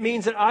 It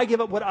means that I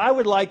give up what I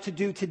would like to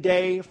do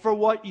today for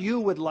what you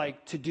would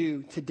like to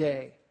do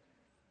today.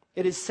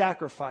 It is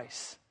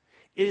sacrifice.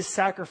 It is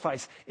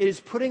sacrifice. It is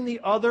putting the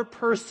other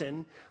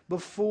person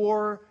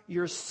before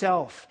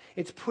yourself.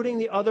 It's putting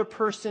the other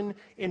person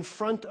in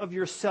front of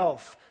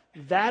yourself.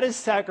 That is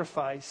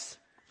sacrifice.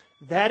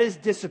 That is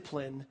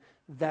discipline.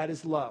 That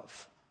is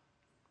love.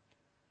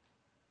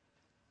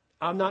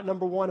 I'm not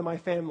number one in my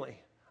family.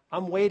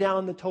 I'm way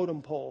down the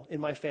totem pole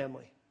in my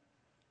family.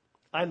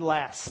 I'm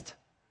last.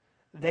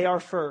 They are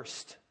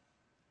first.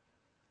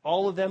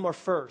 All of them are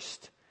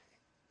first.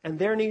 And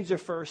their needs are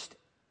first.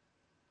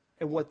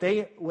 And what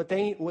they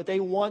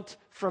want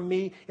from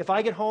me. If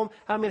I get home,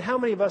 I mean, how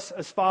many of us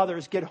as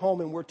fathers get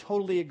home and we're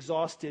totally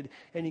exhausted,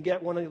 and you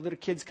get one of the little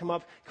kids come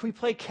up, can we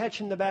play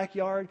catch in the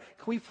backyard?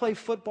 Can we play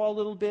football a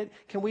little bit?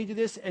 Can we do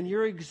this? And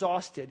you're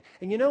exhausted.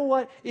 And you know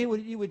what? You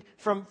would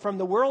from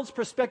the world's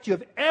perspective, you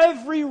have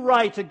every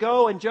right to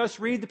go and just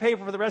read the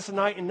paper for the rest of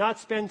the night and not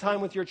spend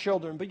time with your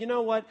children. But you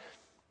know what?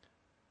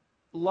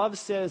 Love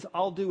says,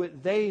 I'll do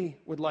what they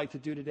would like to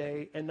do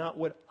today and not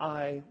what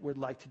I would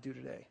like to do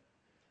today.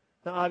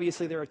 Now,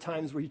 obviously, there are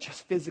times where you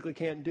just physically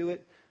can't do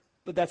it,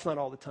 but that's not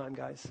all the time,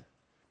 guys.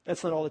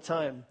 That's not all the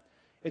time.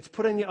 It's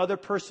putting the other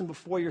person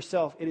before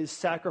yourself. It is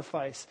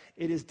sacrifice.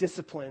 It is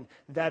discipline.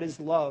 That is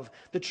love.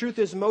 The truth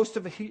is, most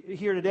of us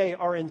here today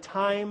are in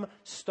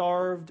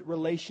time-starved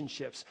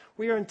relationships.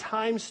 We are in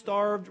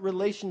time-starved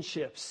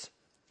relationships.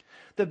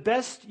 The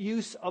best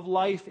use of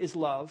life is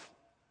love.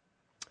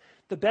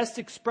 The best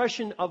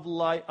expression of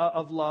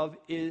love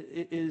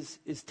is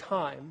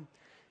time.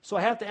 So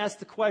I have to ask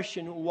the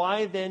question,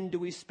 why then do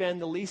we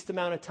spend the least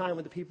amount of time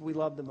with the people we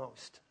love the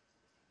most?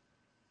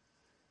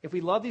 If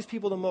we love these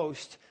people the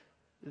most,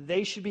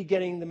 they should be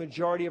getting the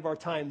majority of our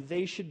time.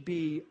 They should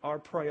be our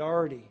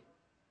priority.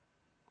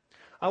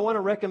 I want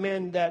to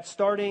recommend that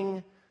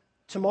starting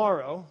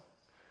tomorrow,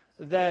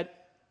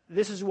 that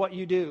this is what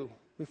you do.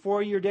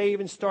 Before your day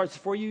even starts,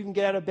 before you even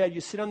get out of bed,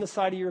 you sit on the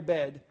side of your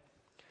bed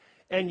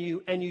and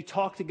you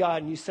talk to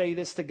God and you say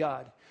this to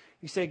God.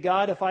 You say,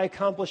 God, if I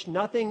accomplish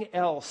nothing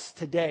else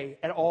today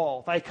at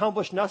all, if I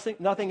accomplish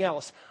nothing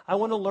else, I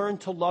want to learn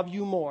to love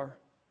you more.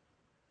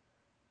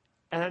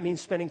 And that means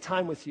spending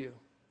time with you.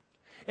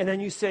 And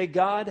then you say,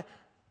 God,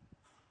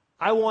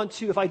 I want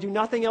to, if I do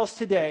nothing else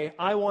today,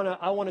 I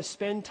want to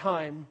spend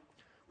time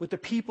with the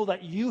people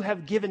that you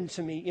have given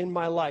to me in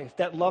my life,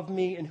 that love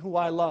me and who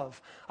I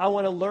love. I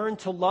want to learn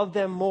to love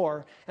them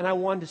more, and I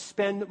want to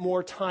spend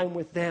more time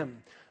with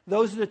them.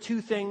 Those are the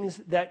two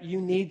things that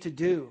you need to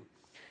do.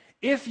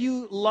 If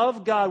you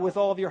love God with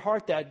all of your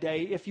heart that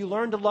day, if you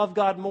learn to love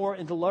God more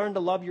and to learn to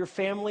love your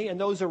family and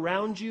those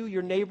around you,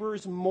 your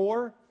neighbors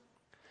more,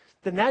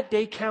 then that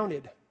day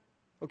counted.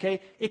 Okay?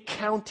 It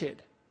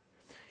counted.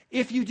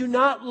 If you do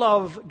not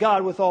love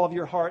God with all of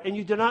your heart and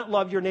you do not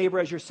love your neighbor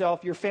as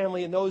yourself, your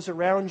family, and those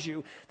around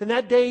you, then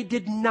that day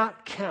did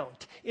not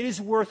count. It is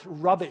worth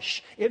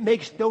rubbish. It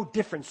makes no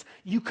difference.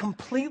 You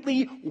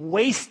completely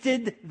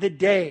wasted the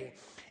day.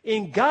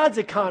 In God's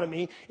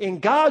economy, in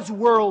God's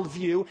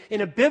worldview,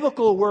 in a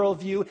biblical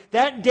worldview,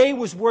 that day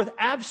was worth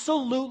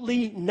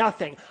absolutely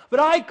nothing. But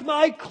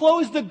I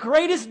closed the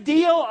greatest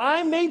deal.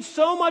 I made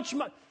so much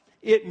money.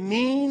 It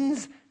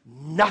means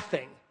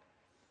nothing.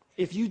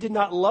 If you did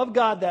not love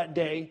God that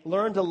day,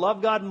 learn to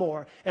love God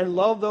more, and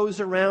love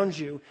those around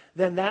you,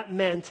 then that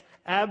meant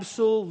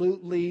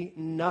absolutely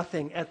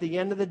nothing. At the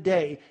end of the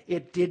day,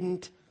 it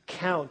didn't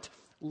count.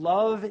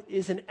 Love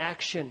is an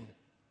action.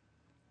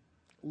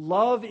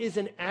 Love is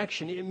an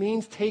action. It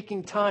means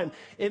taking time.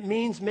 It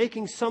means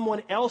making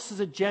someone else's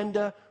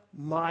agenda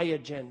my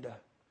agenda.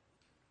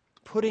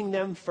 Putting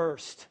them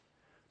first.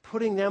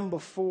 Putting them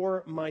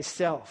before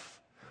myself.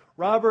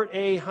 Robert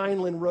A.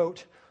 Heinlein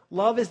wrote,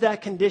 love is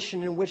that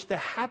condition in which the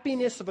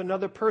happiness of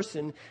another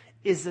person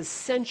is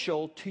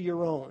essential to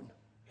your own.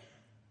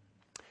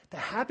 The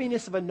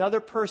happiness of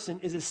another person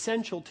is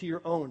essential to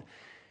your own.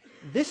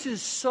 This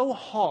is so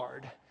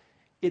hard,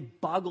 it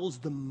boggles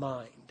the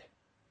mind.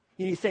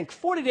 You think,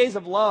 40 days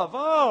of love,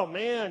 oh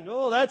man,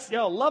 that's,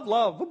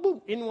 love, boop,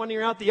 boop, in one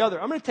ear, out the other.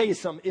 I'm going to tell you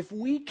something. If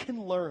we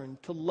can learn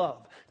to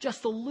love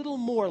just a little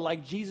more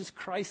like Jesus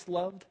Christ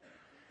loved,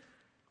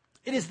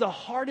 It is the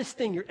hardest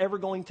thing you're ever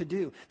going to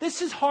do.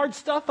 This is hard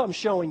stuff I'm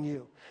showing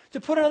you. To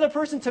put another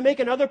person, to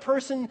make another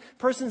put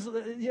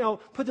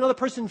another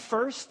person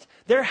first,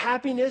 their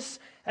happiness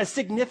as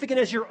significant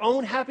as your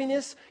own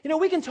happiness.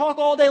 We can talk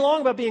all day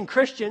long about being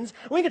Christians.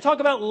 We can talk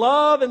about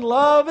love and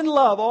love and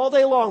love all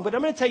day long. But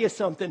I'm going to tell you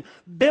something.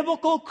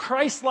 Biblical,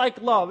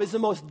 Christ-like love is the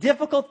most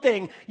difficult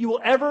thing you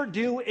will ever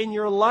do in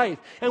your life.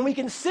 And we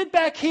can sit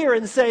back here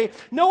and say,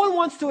 no one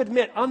wants to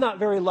admit I'm not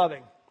very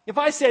loving. If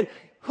I said,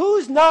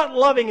 who's not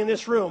loving in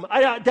this room?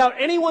 I doubt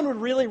anyone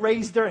would really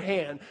raise their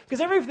hand.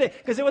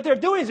 Because what they're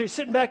doing is they're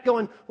sitting back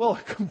going, well,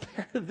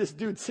 compared to this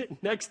dude sitting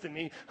next to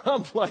me,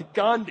 I'm like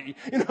Gandhi.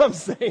 You know what I'm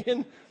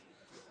saying?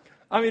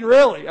 I mean,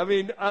 really. I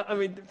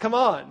mean, come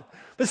on.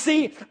 But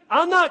see,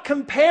 I'm not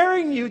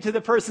comparing you to the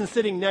person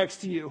sitting next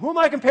to you. Who am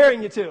I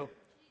comparing you to?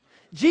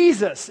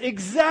 Jesus,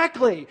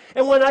 exactly.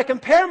 And when I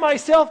compare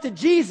myself to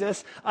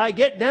Jesus, I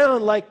get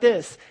down like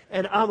this,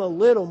 and I'm a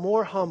little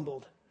more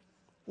humbled.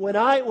 When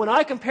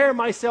I compare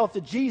myself to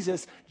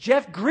Jesus,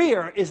 Jeff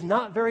Greer is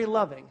not very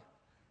loving.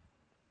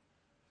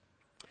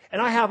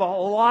 And I have a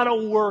lot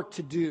of work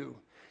to do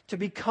to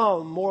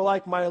become more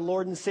like my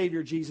Lord and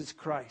Savior, Jesus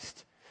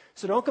Christ.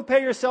 So don't compare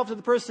yourself to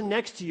the person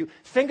next to you.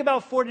 Think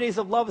about 40 Days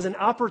of Love as an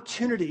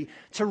opportunity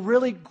to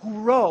really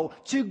grow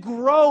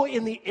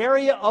in the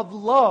area of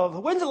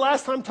love. When's the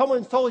last time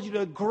someone told you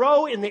to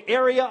grow in the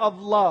area of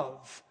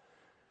love?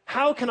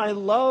 How can I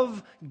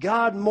love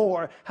God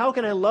more? How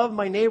can I love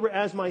my neighbor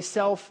as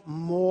myself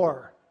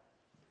more?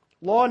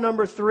 Law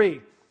number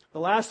 3, the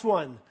last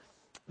one.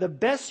 The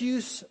best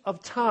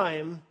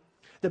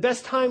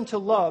time to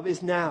love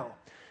is now.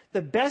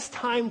 The best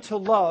time to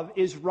love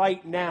is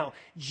right now.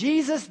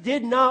 Jesus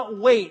did not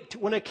wait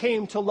when it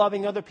came to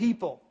loving other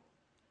people.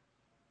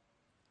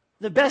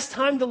 The best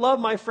time to love,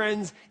 my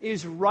friends,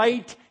 is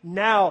right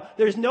now.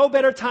 There's no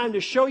better time to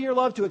show your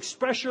love, to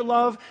express your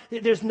love.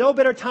 There's no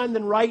better time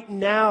than right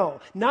now.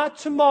 Not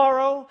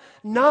tomorrow,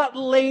 not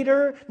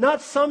later,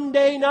 not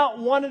someday, not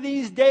one of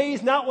these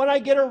days, not when I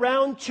get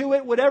around to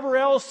it, whatever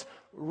else.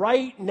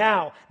 Right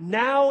now.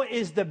 Now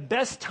is the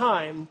best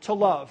time to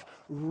love.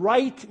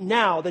 Right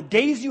now. The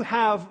days you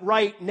have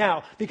right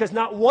now. Because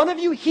not one of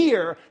you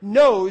here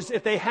knows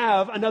if they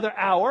have another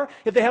hour,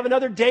 if they have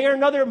another day or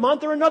another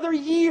month or another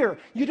year.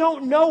 You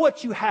don't know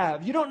what you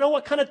have. You don't know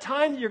what kind of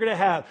time that you're going to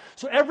have.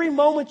 So every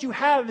moment you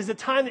have is a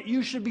time that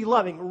you should be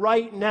loving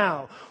right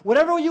now.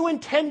 Whatever you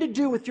intend to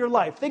do with your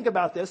life, think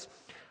about this.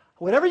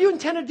 Whatever you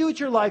intend to do with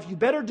your life, you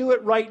better do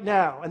it right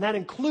now. And that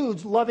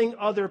includes loving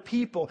other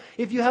people.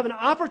 If you have an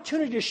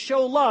opportunity to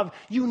show love,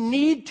 you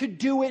need to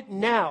do it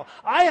now.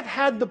 I have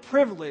had the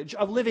privilege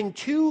of living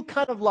 2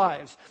 kind of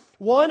lives.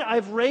 One,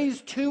 I've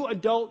raised 2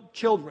 adult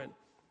children,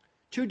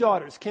 2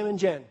 daughters, Kim and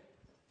Jen.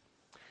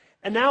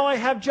 And now I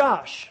have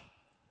Josh,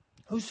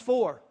 who's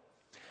 4.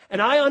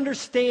 And I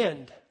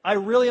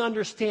really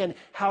understand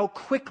how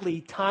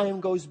quickly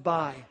time goes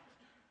by.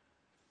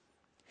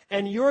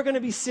 And you're going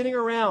to be sitting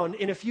around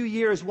in a few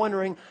years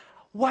wondering,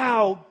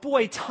 wow,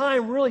 boy,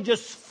 time really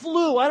just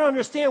flew. I don't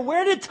understand.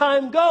 Where did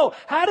time go?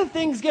 How did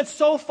things get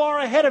so far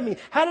ahead of me?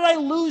 How did I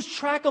lose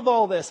track of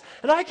all this?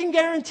 And I can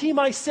guarantee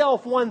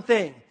myself one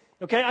thing,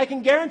 okay? I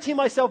can guarantee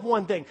myself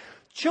one thing.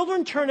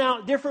 Children turn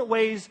out different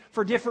ways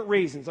for different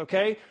reasons,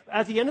 okay?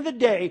 At the end of the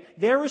day,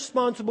 they're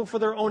responsible for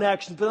their own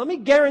actions. But let me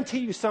guarantee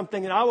you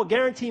something, and I will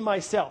guarantee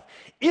myself.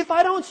 If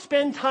I don't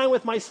spend time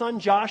with my son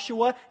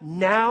Joshua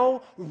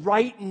now,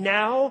 right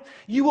now,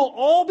 you will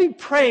all be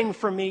praying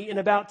for me in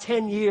about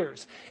 10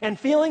 years and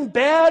feeling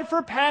bad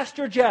for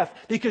Pastor Jeff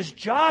because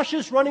Josh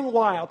is running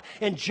wild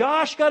and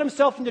Josh got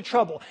himself into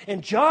trouble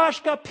and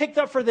Josh got picked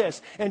up for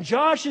this and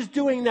Josh is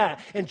doing that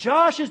and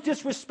Josh is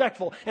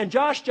disrespectful and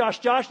Josh,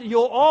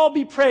 you'll all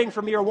be praying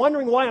for me or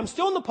wondering why I'm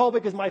still in the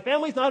pulpit because my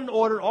family's not in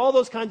order, all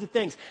those kinds of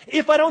things,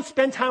 if I don't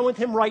spend time with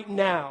him right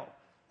now.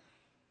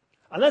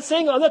 I'm not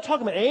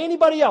talking about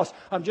anybody else.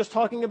 I'm just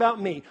talking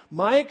about me.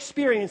 My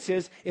experience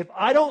is if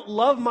I don't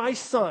love my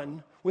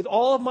son with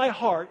all of my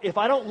heart, if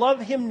I don't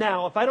love him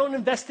now, if I don't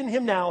invest in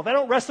him now, if I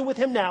don't wrestle with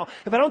him now,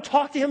 if I don't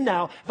talk to him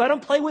now, if I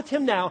don't play with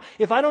him now,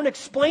 if I don't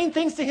explain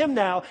things to him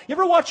now. You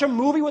ever watch a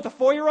movie with a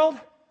 4-year-old?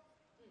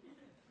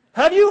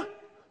 Have you?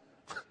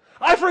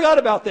 I forgot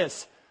about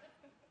this.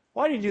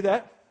 Why did you do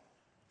that?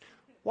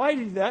 Why did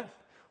you do that?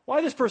 Why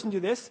did this person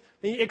do this?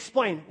 Then you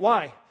explain.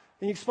 Why?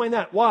 Then you explain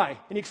that. Why?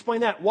 And you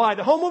explain that. Why?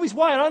 The whole movie's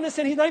why. I don't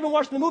understand. He's not even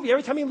watching the movie.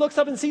 Every time he looks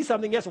up and sees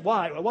something, he asks,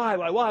 why?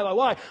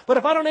 But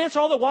if I don't answer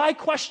all the why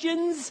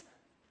questions,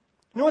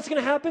 you know what's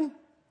going to happen?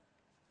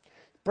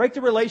 Break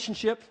the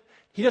relationship.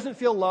 He doesn't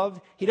feel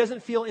loved. He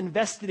doesn't feel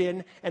invested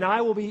in. And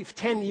I will be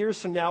 10 years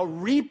from now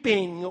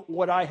reaping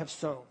what I have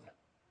sown.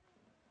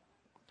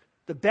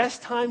 The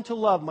best time to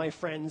love, my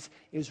friends,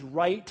 is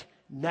right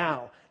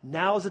now.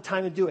 Now is the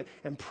time to do it.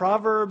 And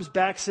Proverbs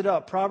backs it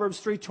up.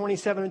 Proverbs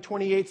 3:27 and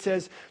 28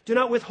 says, do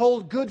not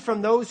withhold good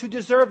from those who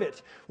deserve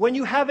it. When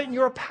you have it in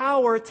your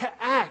power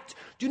to act,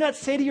 do not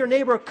say to your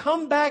neighbor,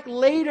 come back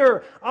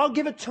later. I'll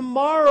give it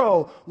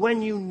tomorrow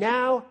when you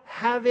now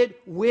have it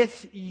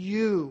with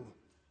you.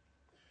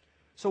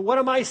 So what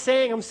am I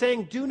saying? I'm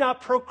saying do not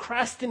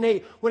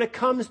procrastinate when it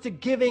comes to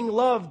giving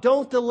love.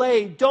 Don't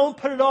delay. Don't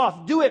put it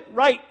off. Do it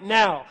right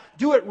now.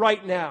 Do it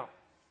right now.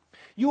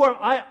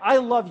 I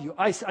love you.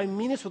 I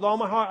mean this with all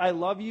my heart. I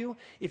love you.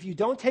 If you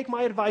don't take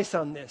my advice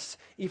on this,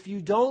 if you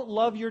don't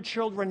love your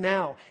children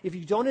now, if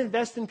you don't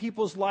invest in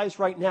people's lives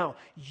right now,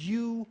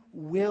 you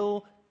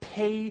will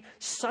pay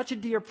such a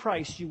dear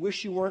price you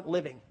wish you weren't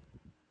living.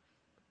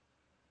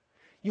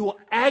 You will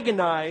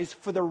agonize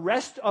for the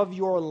rest of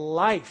your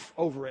life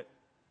over it.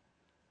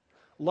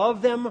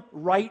 Love them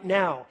right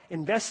now.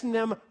 Invest in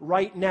them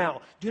right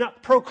now.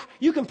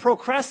 You can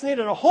procrastinate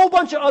on a whole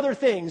bunch of other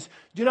things.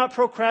 Do not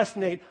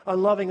procrastinate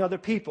on loving other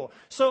people.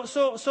 So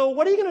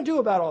what are you going to do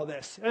about all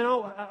this?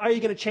 Are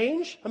you going to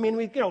change? I mean,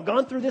 we've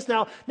gone through this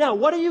now. Now,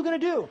 what are you going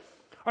to do?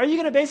 Are you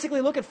going to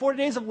basically look at 40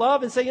 Days of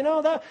Love and say,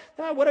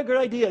 that what a good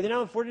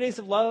idea. 40 Days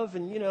of Love,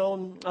 and,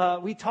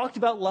 we talked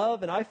about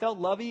love, and I felt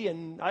lovey,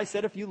 and I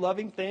said a few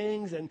loving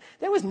things, and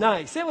that was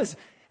nice. It was,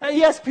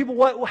 yes,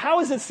 people,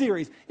 how is this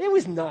series? It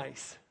was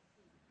nice.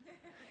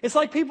 It's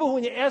like people,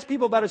 when you ask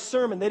people about a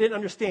sermon, they didn't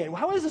understand.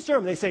 Well, how was the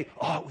sermon? They say,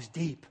 it was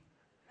deep.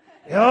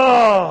 It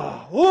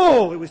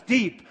was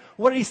deep.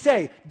 What did he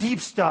say?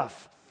 Deep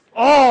stuff.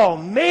 Oh,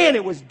 man,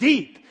 it was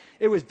deep.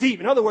 It was deep.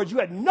 In other words, you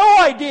had no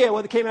idea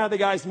what came out of the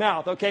guy's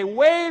mouth, okay?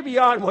 Way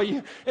beyond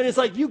and it's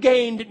like you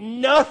gained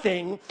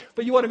nothing,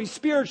 but you want to be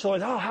spiritual.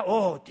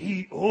 And,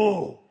 deep.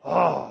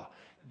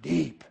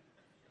 Deep.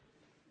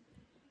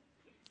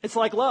 It's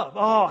like love.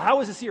 How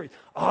was the series?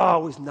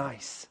 It was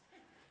nice.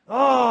 It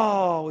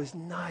was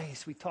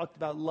nice. We talked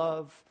about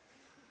love.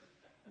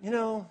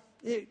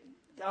 It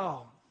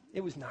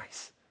was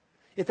nice.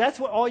 If that's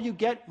all you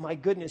get, my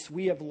goodness,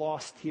 we have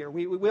lost here.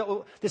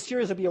 This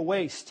series will be a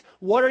waste.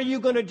 What are you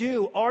going to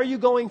do? Are you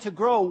going to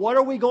grow? What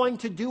are we going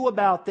to do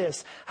about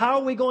this? How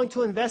are we going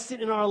to invest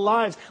it in our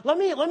lives? Let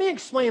me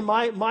explain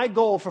my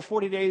goal for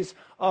 40 Days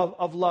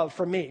of Love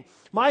for me.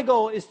 My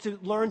goal is to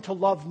learn to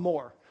love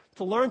more,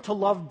 to learn to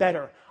love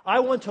better. I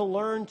want to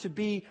learn to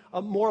be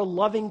a more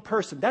loving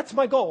person. That's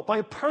my goal.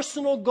 My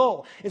personal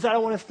goal is that I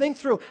want to think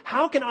through,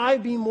 how can I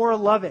be more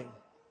loving?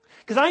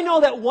 Because I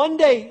know that one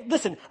day,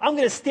 listen, I'm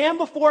going to stand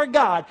before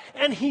God,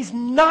 and He's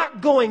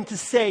not going to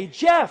say,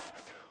 Jeff,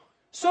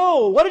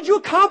 so what did you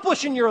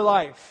accomplish in your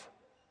life?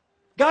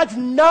 God's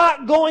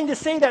not going to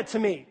say that to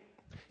me.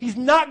 He's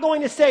not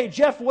going to say,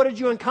 Jeff, what did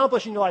you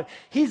accomplish in your life?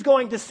 He's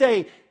going to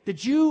say,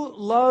 did you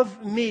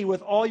love me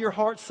with all your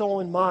heart,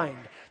 soul, and mind?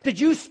 Did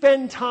you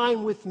spend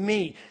time with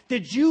me?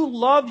 Did you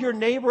love your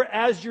neighbor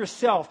as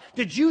yourself?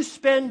 Did you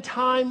spend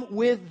time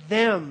with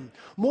them?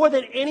 More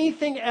than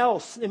anything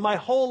else in my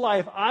whole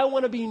life, I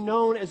want to be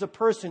known as a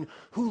person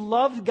who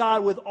loved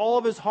God with all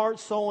of his heart,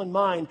 soul, and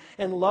mind,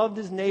 and loved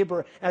his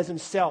neighbor as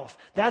himself.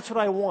 That's what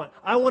I want.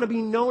 I want to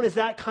be known as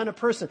that kind of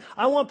person.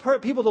 I want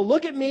people to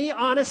look at me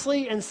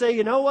honestly and say,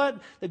 you know what?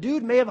 The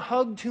dude may have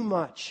hugged too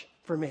much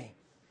for me.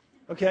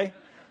 Okay?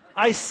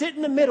 I sit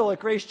in the middle at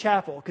Grace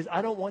Chapel because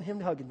I don't want him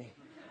hugging me.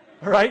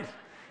 All right?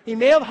 He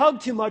may have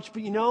hugged too much,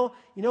 but you know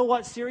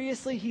what?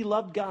 Seriously, he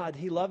loved God.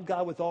 He loved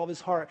God with all of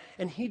his heart.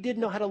 And he did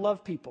know how to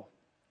love people.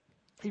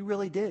 He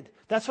really did.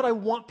 That's what I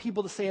want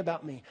people to say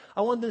about me.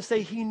 I want them to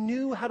say he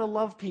knew how to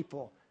love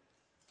people.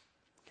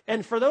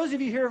 And for those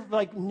of you here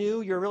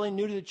you're really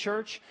new to the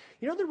church,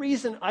 the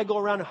reason I go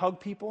around and hug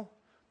people?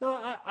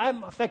 No, I'm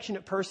an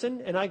affectionate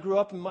person, and I grew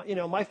up,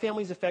 my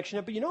family's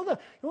affectionate. But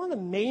one of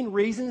the main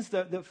reasons,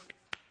 the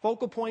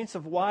focal points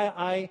of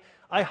why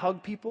I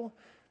hug people?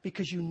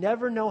 Because you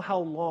never know how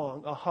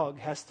long a hug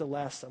has to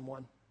last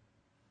someone.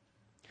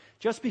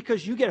 Just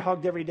because you get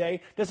hugged every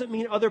day doesn't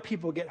mean other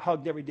people get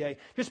hugged every day.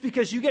 Just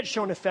because you get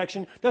shown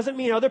affection doesn't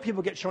mean other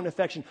people get shown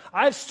affection.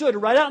 I've stood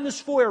right out in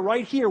this foyer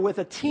right here with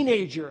a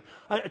teenager,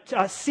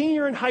 a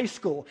senior in high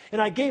school,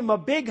 and I gave him a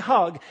big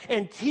hug,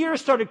 and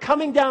tears started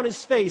coming down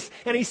his face,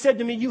 and he said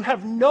to me, you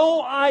have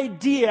no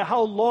idea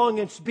how long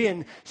it's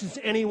been since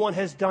anyone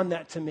has done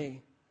that to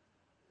me.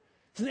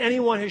 Since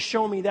anyone has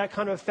shown me that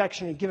kind of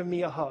affection and given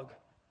me a hug.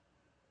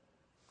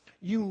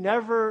 You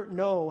never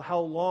know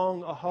how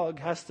long a hug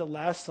has to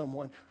last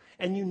someone.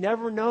 And you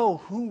never know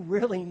who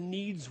really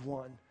needs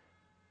one.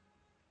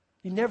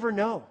 You never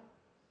know.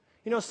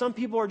 Some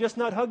people are just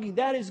not hugging.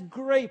 That is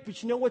great.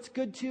 But you know what's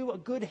good too? A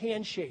good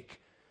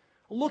handshake.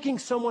 Looking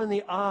someone in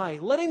the eye.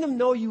 Letting them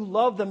know you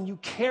love them, you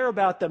care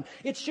about them.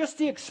 It's just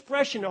the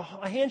expression,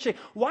 a handshake.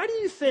 Why do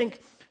you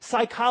think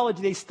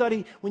psychology, they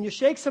study when you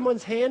shake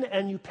someone's hand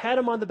and you pat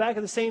them on the back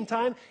at the same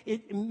time,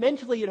 it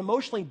mentally and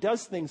emotionally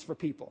does things for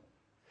people.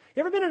 You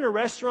ever been in a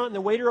restaurant and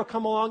the waiter will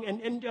come along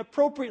and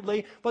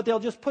appropriately, but they'll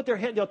just put their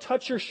hand, they'll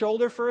touch your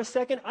shoulder for a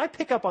second? I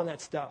pick up on that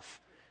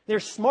stuff. They're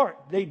smart.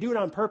 They do it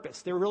on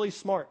purpose. They're really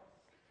smart.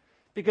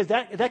 Because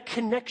that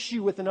connects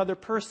you with another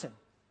person.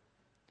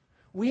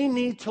 We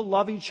need to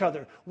love each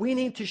other. We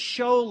need to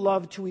show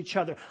love to each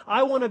other.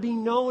 I want to be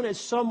known as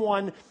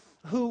someone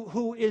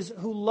who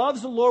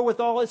loves the Lord with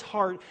all his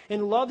heart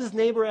and loves his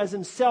neighbor as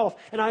himself.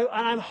 And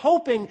I'm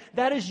hoping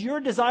that is your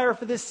desire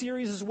for this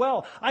series as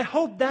well. I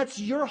hope that's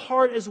your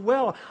heart as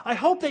well. I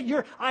hope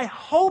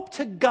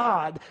to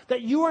God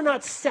that you are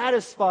not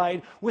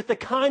satisfied with the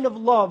kind of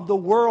love the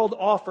world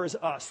offers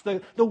us,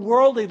 the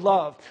worldly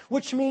love,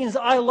 which means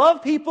I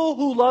love people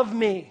who love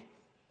me.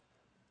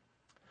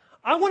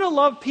 I want to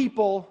love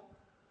people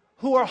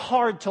who are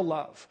hard to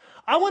love.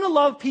 I want to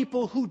love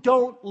people who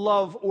don't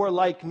love or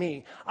like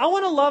me. I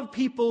want to love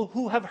people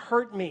who have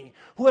hurt me,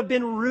 who have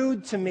been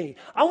rude to me.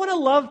 I want to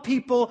love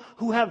people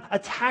who have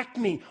attacked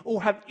me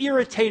or have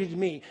irritated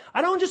me.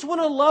 I don't just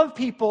want to love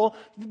people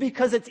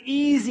because it's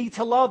easy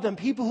to love them,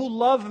 people who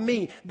love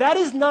me. That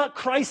is not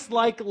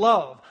Christ-like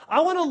love. I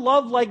want to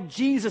love like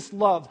Jesus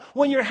loved.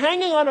 When you're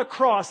hanging on a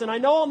cross, and I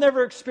know I'll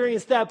never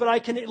experience that, but I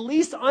can at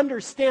least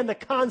understand the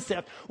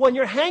concept. When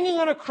you're hanging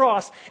on a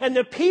cross and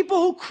the people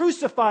who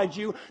crucified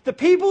you, the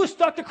people who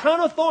stuck the crown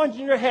of thorns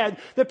in your head,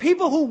 the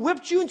people who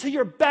whipped you until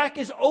your back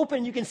is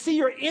open, you can see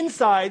your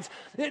insides,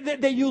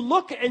 that you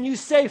look and you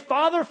say,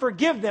 Father,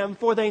 forgive them,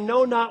 for they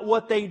know not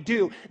what they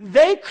do.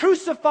 They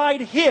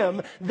crucified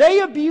him, they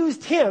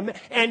abused him,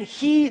 and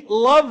he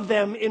loved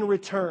them in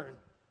return.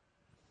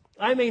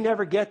 I may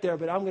never get there,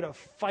 but I'm going to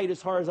fight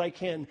as hard as I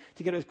can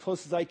to get as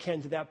close as I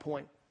can to that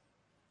point.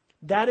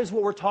 That is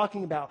what we're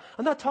talking about.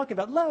 I'm not talking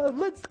about love.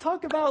 Let's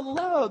talk about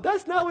love.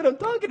 That's not what I'm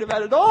talking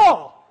about at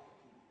all.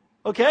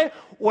 Okay?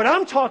 What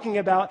I'm talking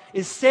about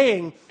is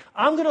saying,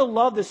 I'm going to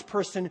love this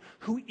person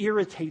who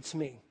irritates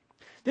me.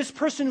 This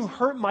person who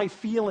hurt my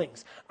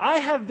feelings. I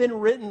have been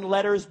written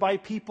letters by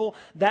people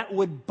that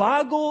would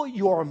boggle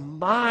your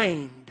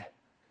mind.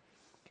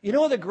 You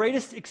know, the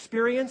greatest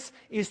experience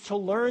is to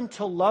learn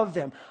to love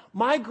them.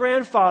 My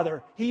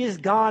grandfather, he is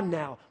gone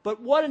now, but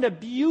what an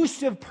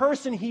abusive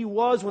person he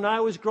was when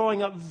I was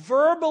growing up,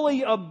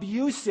 verbally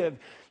abusive.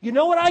 You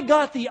know what I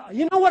got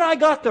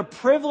the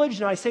privilege,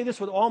 and I say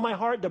this with all my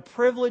heart, the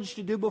privilege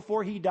to do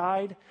before he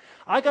died?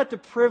 I got the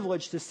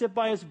privilege to sit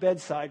by his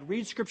bedside,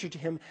 read scripture to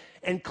him,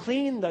 and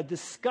clean the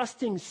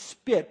disgusting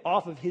spit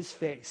off of his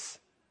face.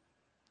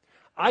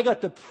 I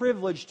got the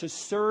privilege to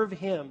serve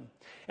him.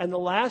 And the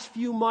last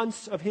few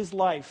months of his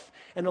life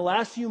and the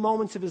last few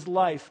moments of his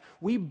life,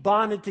 we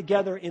bonded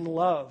together in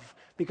love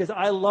because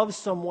I love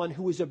someone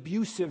who was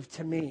abusive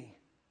to me.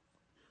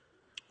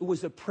 It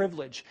was a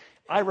privilege.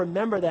 I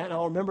remember that, and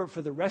I'll remember it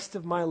for the rest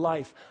of my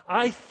life.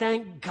 I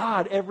thank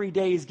God every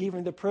day He's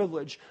given me the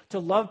privilege to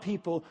love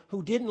people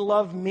who didn't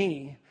love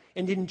me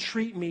and didn't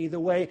treat me the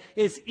way.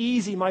 It's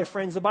easy, my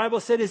friends. The Bible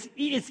said it's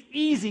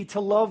easy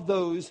to love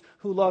those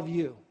who love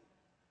you.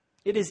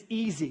 It is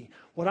easy.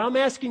 What I'm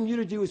asking you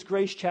to do is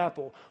Grace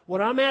Chapel.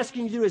 What I'm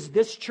asking you to do is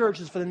this church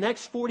is for the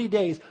next 40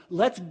 days,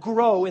 let's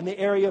grow in the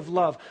area of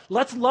love.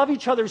 Let's love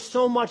each other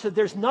so much that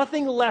there's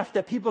nothing left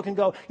that people can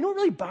go, you know what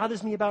really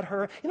bothers me about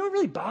her? You know what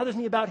really bothers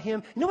me about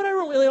him? You know what I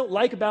really don't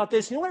like about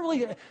this? You know what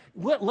really...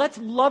 Let's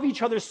love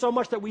each other so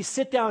much that we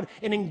sit down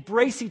and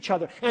embrace each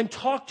other and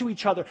talk to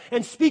each other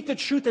and speak the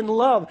truth in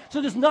love.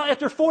 So there's not,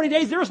 after 40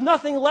 days, there's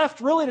nothing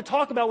left really to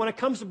talk about when it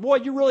comes to, boy,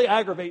 you really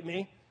aggravate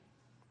me.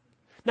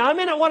 Now, I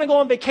may not want to go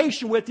on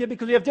vacation with you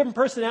because we have different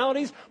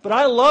personalities, but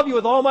I love you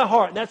with all my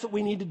heart, and that's what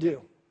we need to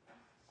do.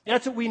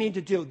 That's what we need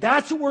to do.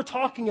 That's what we're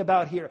talking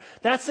about here.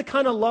 That's the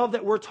kind of love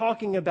that we're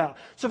talking about.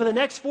 So for the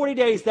next 40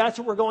 days, that's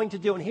what we're going to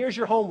do. And here's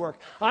your homework.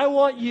 I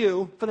want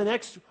you for the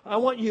next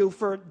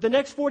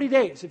 40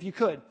 days, if you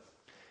could,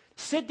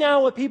 sit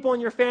down with people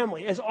in your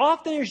family as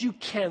often as you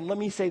can. Let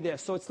me say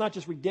this, so it's not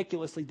just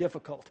ridiculously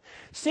difficult.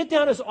 Sit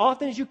down as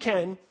often as you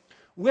can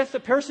with the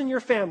person in your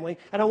family,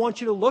 and I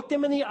want you to look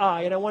them in the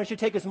eye, and I want you to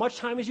take as much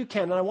time as you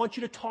can, and I want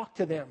you to talk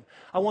to them.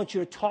 I want you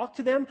to talk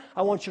to them,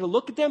 I want you to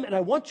look at them, and I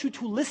want you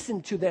to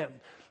listen to them.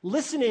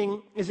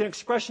 Listening is an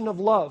expression of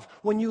love.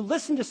 When you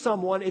listen to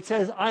someone, it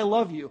says, I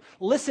love you.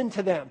 Listen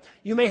to them.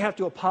 You may have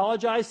to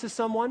apologize to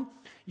someone.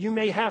 You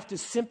may have to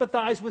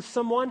sympathize with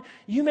someone.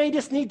 You may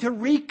just need to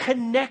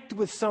reconnect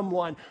with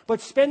someone,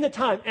 but spend the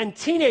time. And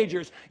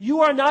teenagers, you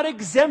are not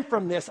exempt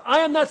from this. I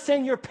am not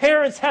saying your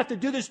parents have to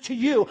do this to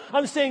you.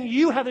 I'm saying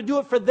you have to do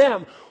it for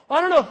them. I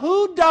don't know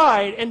who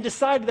died and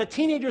decided that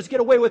teenagers get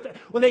away with it.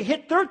 When they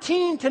hit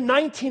 13 to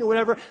 19 or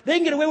whatever, they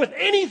can get away with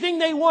anything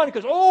they want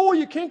because, oh,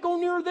 you can't go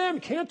near them,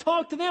 you can't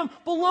talk to them.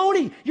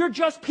 Baloney. You're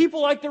just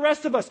people like the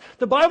rest of us.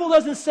 The Bible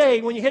doesn't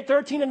say when you hit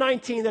 13 to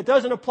 19 that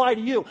doesn't apply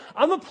to you.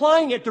 I'm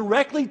applying it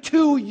directly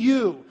to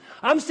you.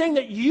 I'm saying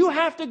that you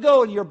have to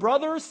go to your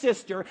brother or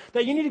sister,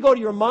 that you need to go to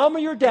your mom or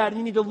your dad, and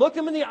you need to look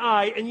them in the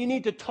eye, and you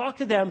need to talk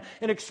to them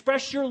and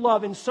express your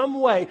love in some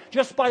way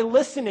just by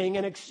listening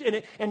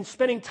and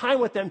spending time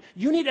with them.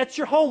 That's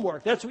your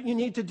homework. That's what you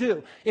need to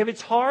do. If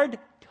it's hard,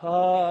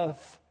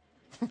 tough.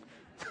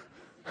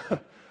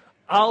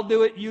 I'll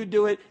do it, you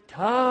do it,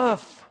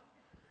 tough.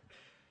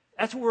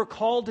 That's what we're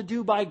called to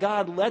do by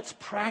God. Let's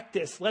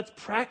practice. Let's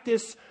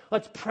practice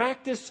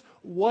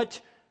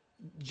what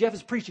Jeff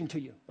is preaching to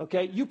you,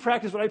 okay? You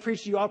practice what I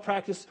preach to you. I'll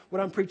practice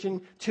what I'm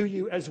preaching to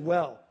you as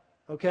well,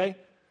 okay?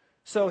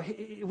 So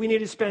we need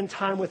to spend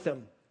time with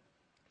them.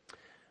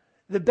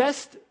 The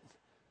best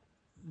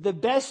The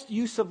best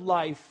use of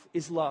life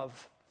is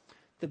love.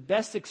 The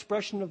best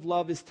expression of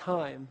love is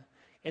time.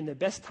 And the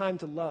best time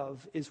to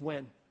love is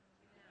when?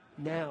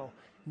 Now.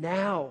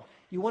 Now.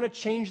 You want to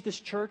change this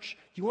church?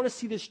 You want to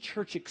see this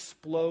church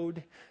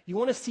explode? You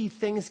want to see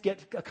things get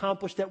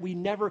accomplished that we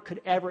never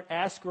could ever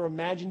ask or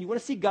imagine? You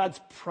want to see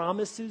God's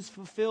promises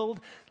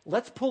fulfilled?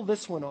 Let's pull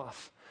this one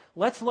off.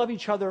 Let's love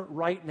each other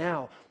right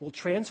now. We'll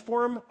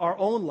transform our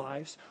own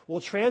lives.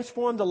 We'll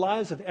transform the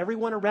lives of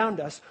everyone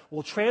around us.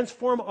 We'll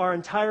transform our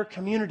entire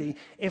community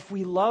if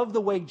we love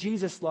the way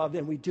Jesus loved,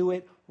 and we do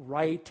it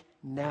right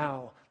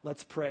now.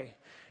 Let's pray.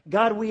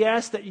 God, we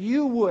ask that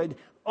you would,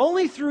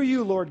 only through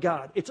you, Lord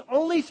God, it's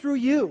only through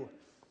you.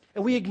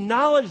 And we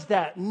acknowledge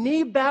that,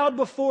 knee bowed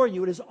before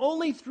you. It is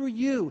only through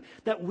you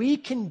that we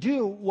can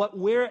do what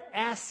we're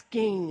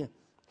asking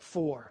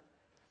for.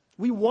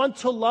 We want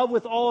to love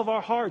with all of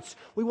our hearts.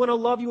 We want to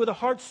love you with a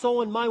heart,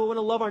 soul, and mind. We want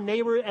to love our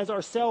neighbor as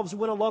ourselves. We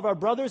want to love our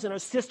brothers and our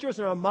sisters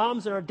and our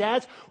moms and our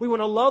dads. We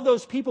want to love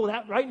those people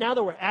that right now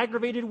that we're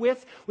aggravated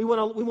with. We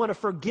want to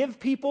forgive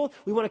people.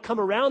 We want to come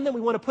around them.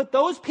 We want to put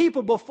those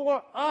people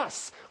before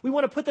us. We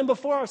want to put them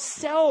before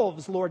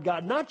ourselves, Lord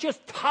God. Not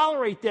just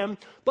tolerate them,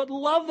 but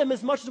love them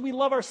as much as we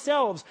love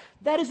ourselves.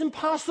 That is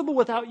impossible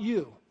without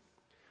you.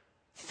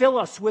 Fill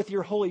us with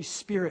your Holy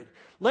Spirit.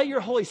 Let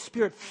your Holy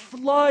Spirit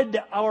flood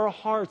our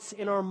hearts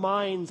and our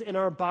minds and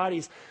our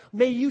bodies.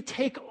 May you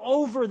take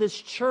over this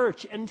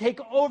church and take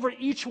over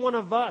each one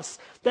of us,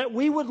 that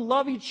we would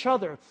love each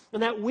other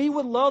and that we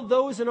would love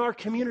those in our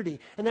community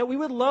and that we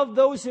would love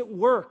those at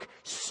work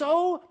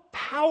so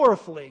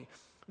powerfully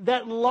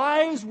that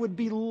lives would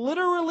be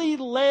literally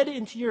led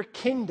into your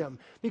kingdom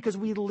because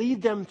we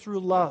lead them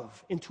through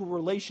love into a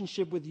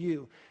relationship with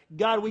you.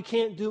 God, we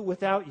can't do it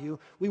without you.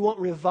 We want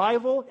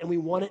revival and we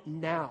want it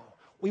now.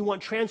 We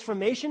want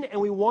transformation, and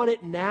we want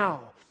it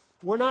now.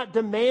 We're not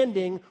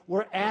demanding,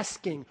 we're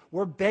asking,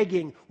 we're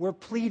begging, we're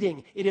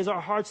pleading. It is our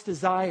heart's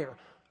desire.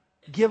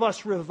 Give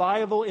us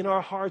revival in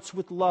our hearts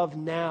with love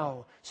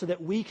now so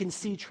that we can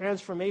see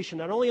transformation,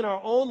 not only in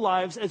our own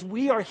lives as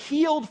we are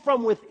healed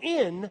from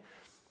within,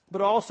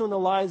 but also in the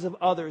lives of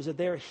others, that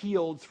they are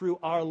healed through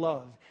our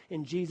love.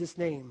 In Jesus'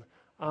 name,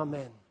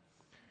 amen.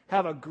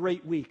 Have a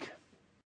great week.